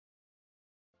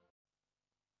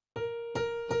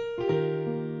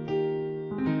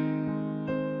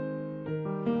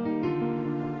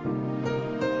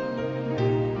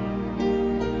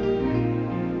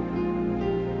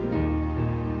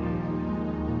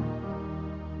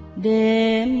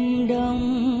 Đêm đông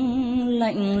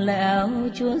lạnh lẽo,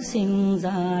 Chúa sinh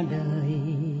ra đời.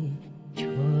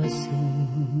 Chúa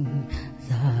sinh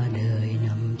ra đời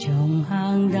nằm trong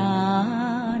hang đá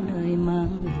nơi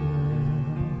mang lửa.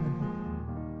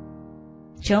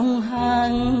 Trong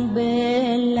hang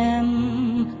Bê-lem,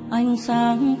 ánh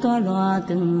sáng tỏa loa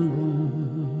từng bùng,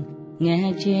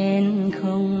 nghe trên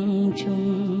không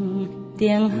trung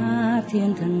tiếng hát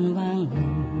thiên thần vang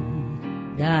lừng.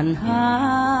 Đàn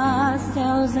hát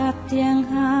reo rắt tiếng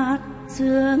hát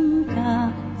sướng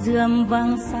ca rượm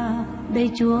vang xa,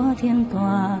 đây Chúa Thiên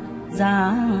Tòa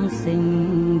giáng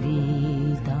sinh vì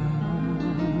ta.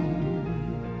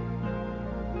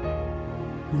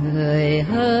 Người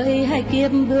hỡi hãy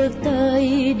kiếp bước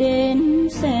tới đến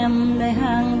xem nơi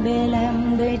hang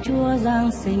Bê-lem, đây Chúa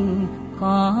giáng sinh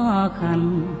khó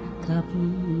khăn thấp.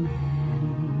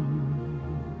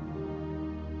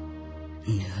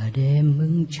 Nửa đêm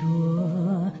mừng Chúa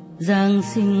giáng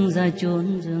sinh ra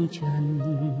chốn dương trần,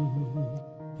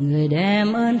 người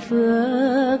đem ơn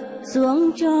phước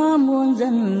xuống cho muôn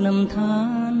dân lầm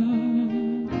than.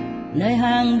 Nơi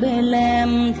hang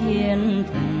Bê-lem thiên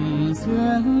thần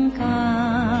sướng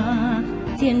ca,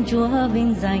 Thiên Chúa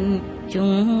vinh danh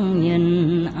chúng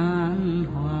nhân an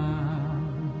hòa.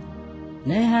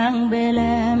 Nơi hang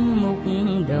Bê-lem mục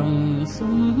đồng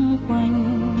xung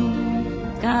quanh,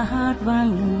 ca hát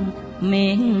vang lên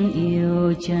mến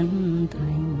yêu chân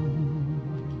thành.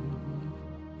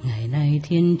 Ngày này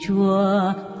Thiên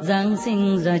Chúa giáng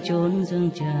sinh ra chốn dương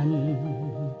trần,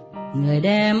 người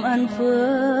đem ân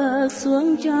phước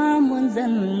xuống cho muôn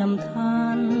dân lầm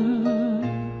than.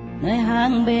 Nơi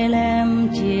hang Bê-lem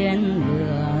chiến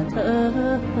lửa thở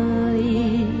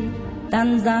hơi,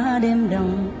 tan giá đêm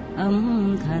đông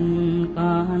âm thần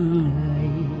con người.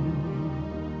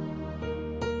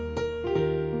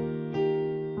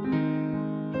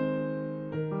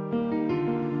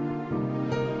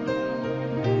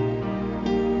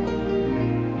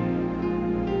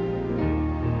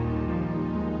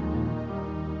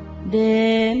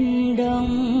 Đêm đông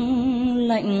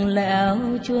lạnh lẽo,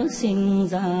 Chúa sinh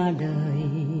ra đời.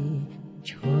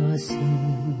 Chúa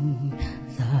sinh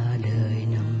ra đời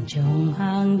nằm trong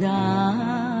hang đá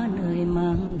nơi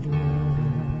mang lửa.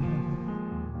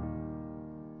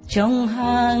 Trong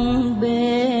hang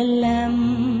Bê-lem,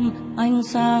 ánh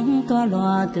sáng tỏa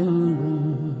loa từng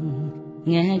bừng,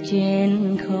 nghe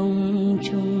trên không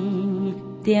trung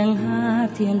tiếng hát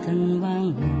thiên thần vang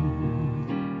lừng.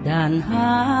 Đàn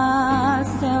hát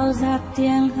reo rắt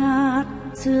tiếng hát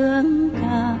sướng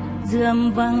ca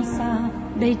rượm vang xa,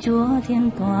 đây Chúa Thiên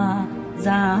Tòa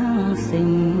giáng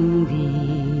sinh vì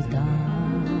ta.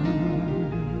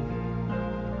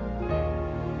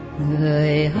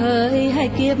 Người hỡi hãy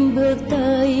kiếp bước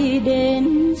tới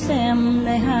đến xem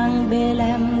nơi hang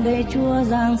Bê-lem, đây Chúa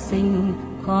giáng sinh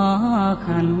khó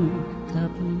khăn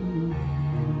thấp.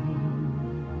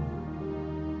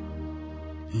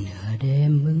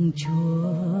 đêm mừng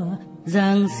Chúa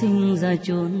giáng sinh ra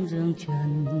chốn dương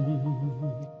trần,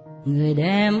 người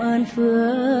đem ơn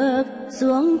phước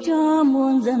xuống cho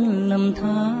muôn dân lầm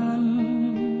than.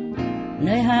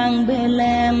 Nơi hang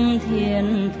Bê-lem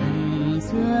thiên thần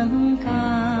sướng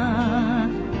ca,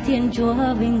 Thiên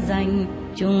Chúa vinh danh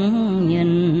chúng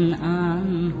nhân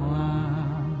an hòa.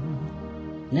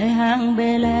 Nơi hang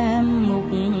Bê-lem mục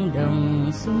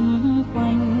đồng xung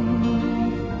quanh,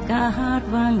 ca hát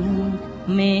vang ngừng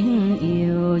mến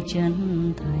yêu chân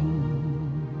thành.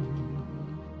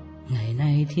 Ngày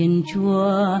này Thiên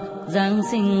Chúa giáng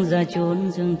sinh ra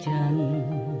chốn dương trần,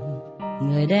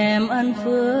 người đem ân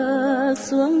phước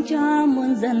xuống cho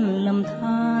muôn dân lầm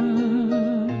than.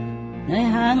 Nơi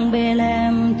hang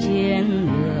Bê-lem chiến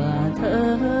lửa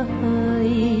thở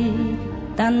hơi,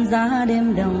 tan giá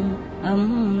đêm đông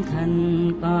ấm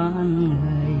thân con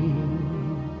người.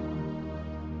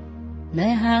 Nơi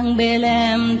hang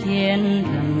Bê-lem thiên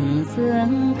thần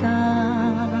sướng ca,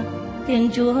 Thiên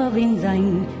Chúa vinh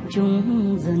danh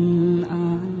chúng dân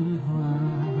an hòa.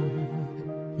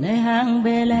 Nơi hang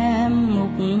Bê-lem mục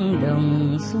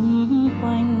đồng xung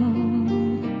quanh,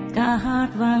 ca hát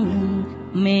vang ngừng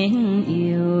mến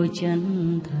yêu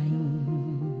chân thành.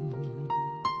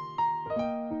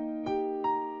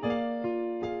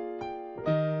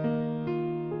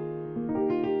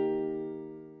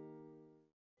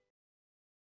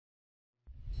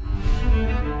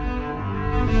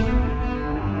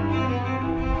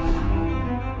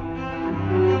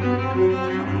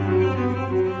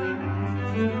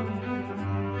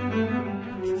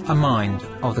 A mind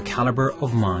of the caliber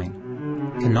of mine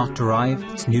cannot derive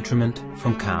its nutriment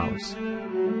from cows.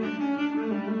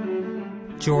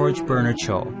 George Bernard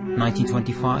Shaw,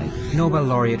 1925, Nobel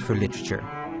Laureate for Literature,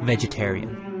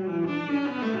 vegetarian.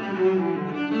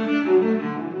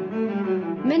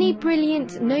 Many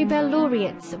brilliant Nobel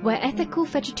laureates were ethical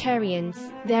vegetarians.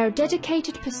 Their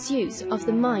dedicated pursuits of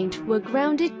the mind were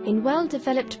grounded in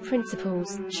well-developed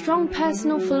principles, strong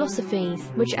personal philosophies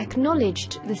which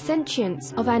acknowledged the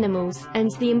sentience of animals and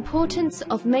the importance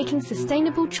of making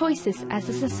sustainable choices as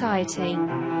a society.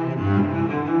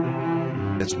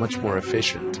 It's much more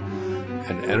efficient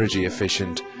and energy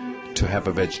efficient to have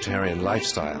a vegetarian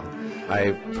lifestyle.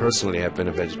 I personally have been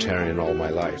a vegetarian all my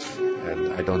life,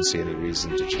 and I don't see any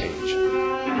reason to change.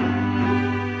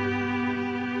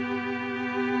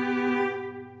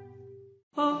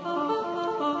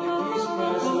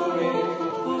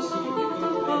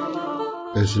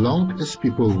 As long as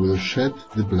people will shed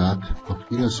the blood of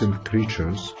innocent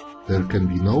creatures, there can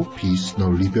be no peace, no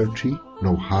liberty,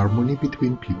 no harmony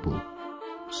between people.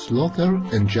 Slaughter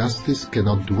and justice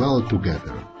cannot dwell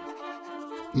together.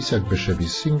 Isaac Bashevis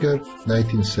Singer,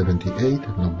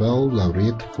 1978, Nobel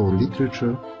Laureate for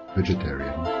Literature,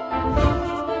 vegetarian.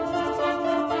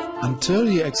 Until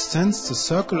he extends the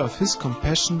circle of his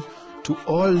compassion to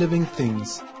all living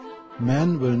things,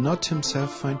 man will not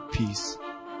himself find peace.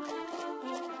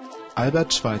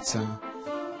 Albert Schweitzer,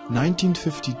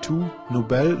 1952,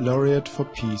 Nobel Laureate for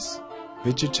Peace,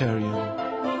 vegetarian.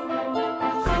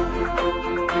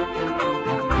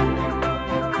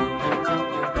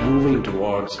 Moving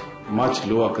towards much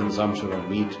lower consumption of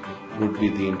meat would be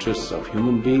the interests of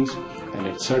human beings, and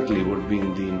it certainly would be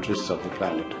in the interests of the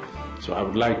planet. So I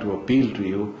would like to appeal to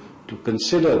you to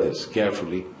consider this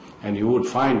carefully, and you would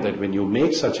find that when you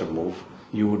make such a move,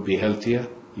 you would be healthier,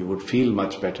 you would feel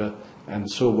much better, and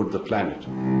so would the planet.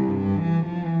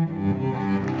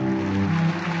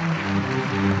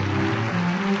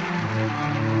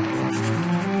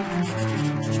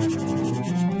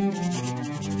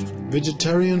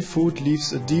 Vegetarian food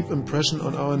leaves a deep impression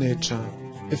on our nature.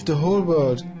 If the whole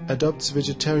world adopts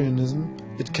vegetarianism,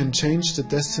 it can change the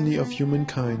destiny of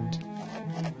humankind.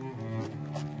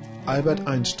 Albert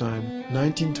Einstein,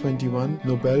 1921,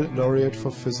 Nobel Laureate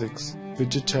for Physics,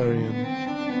 vegetarian.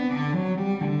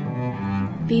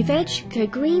 Be veg, go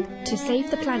green to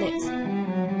save the planet.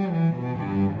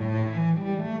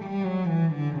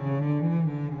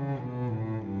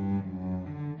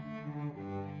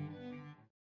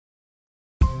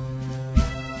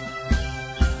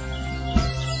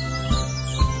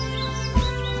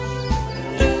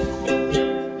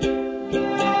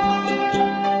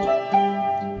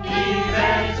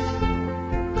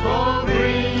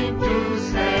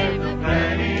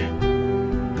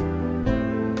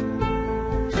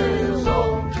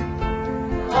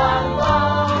 One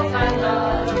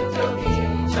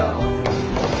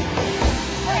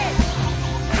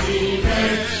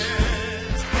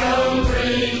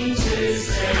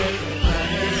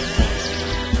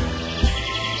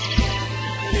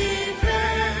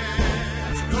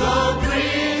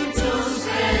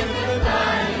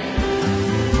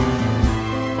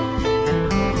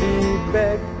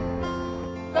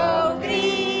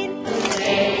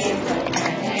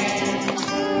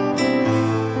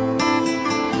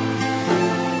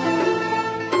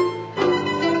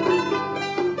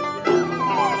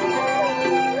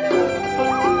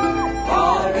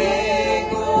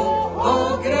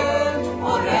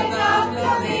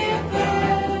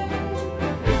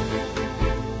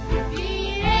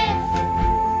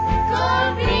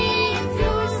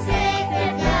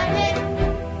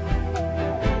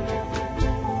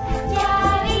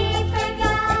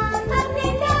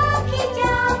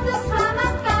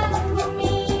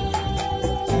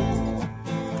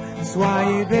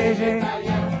léger,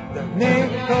 de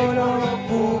venir colo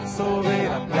pour sauver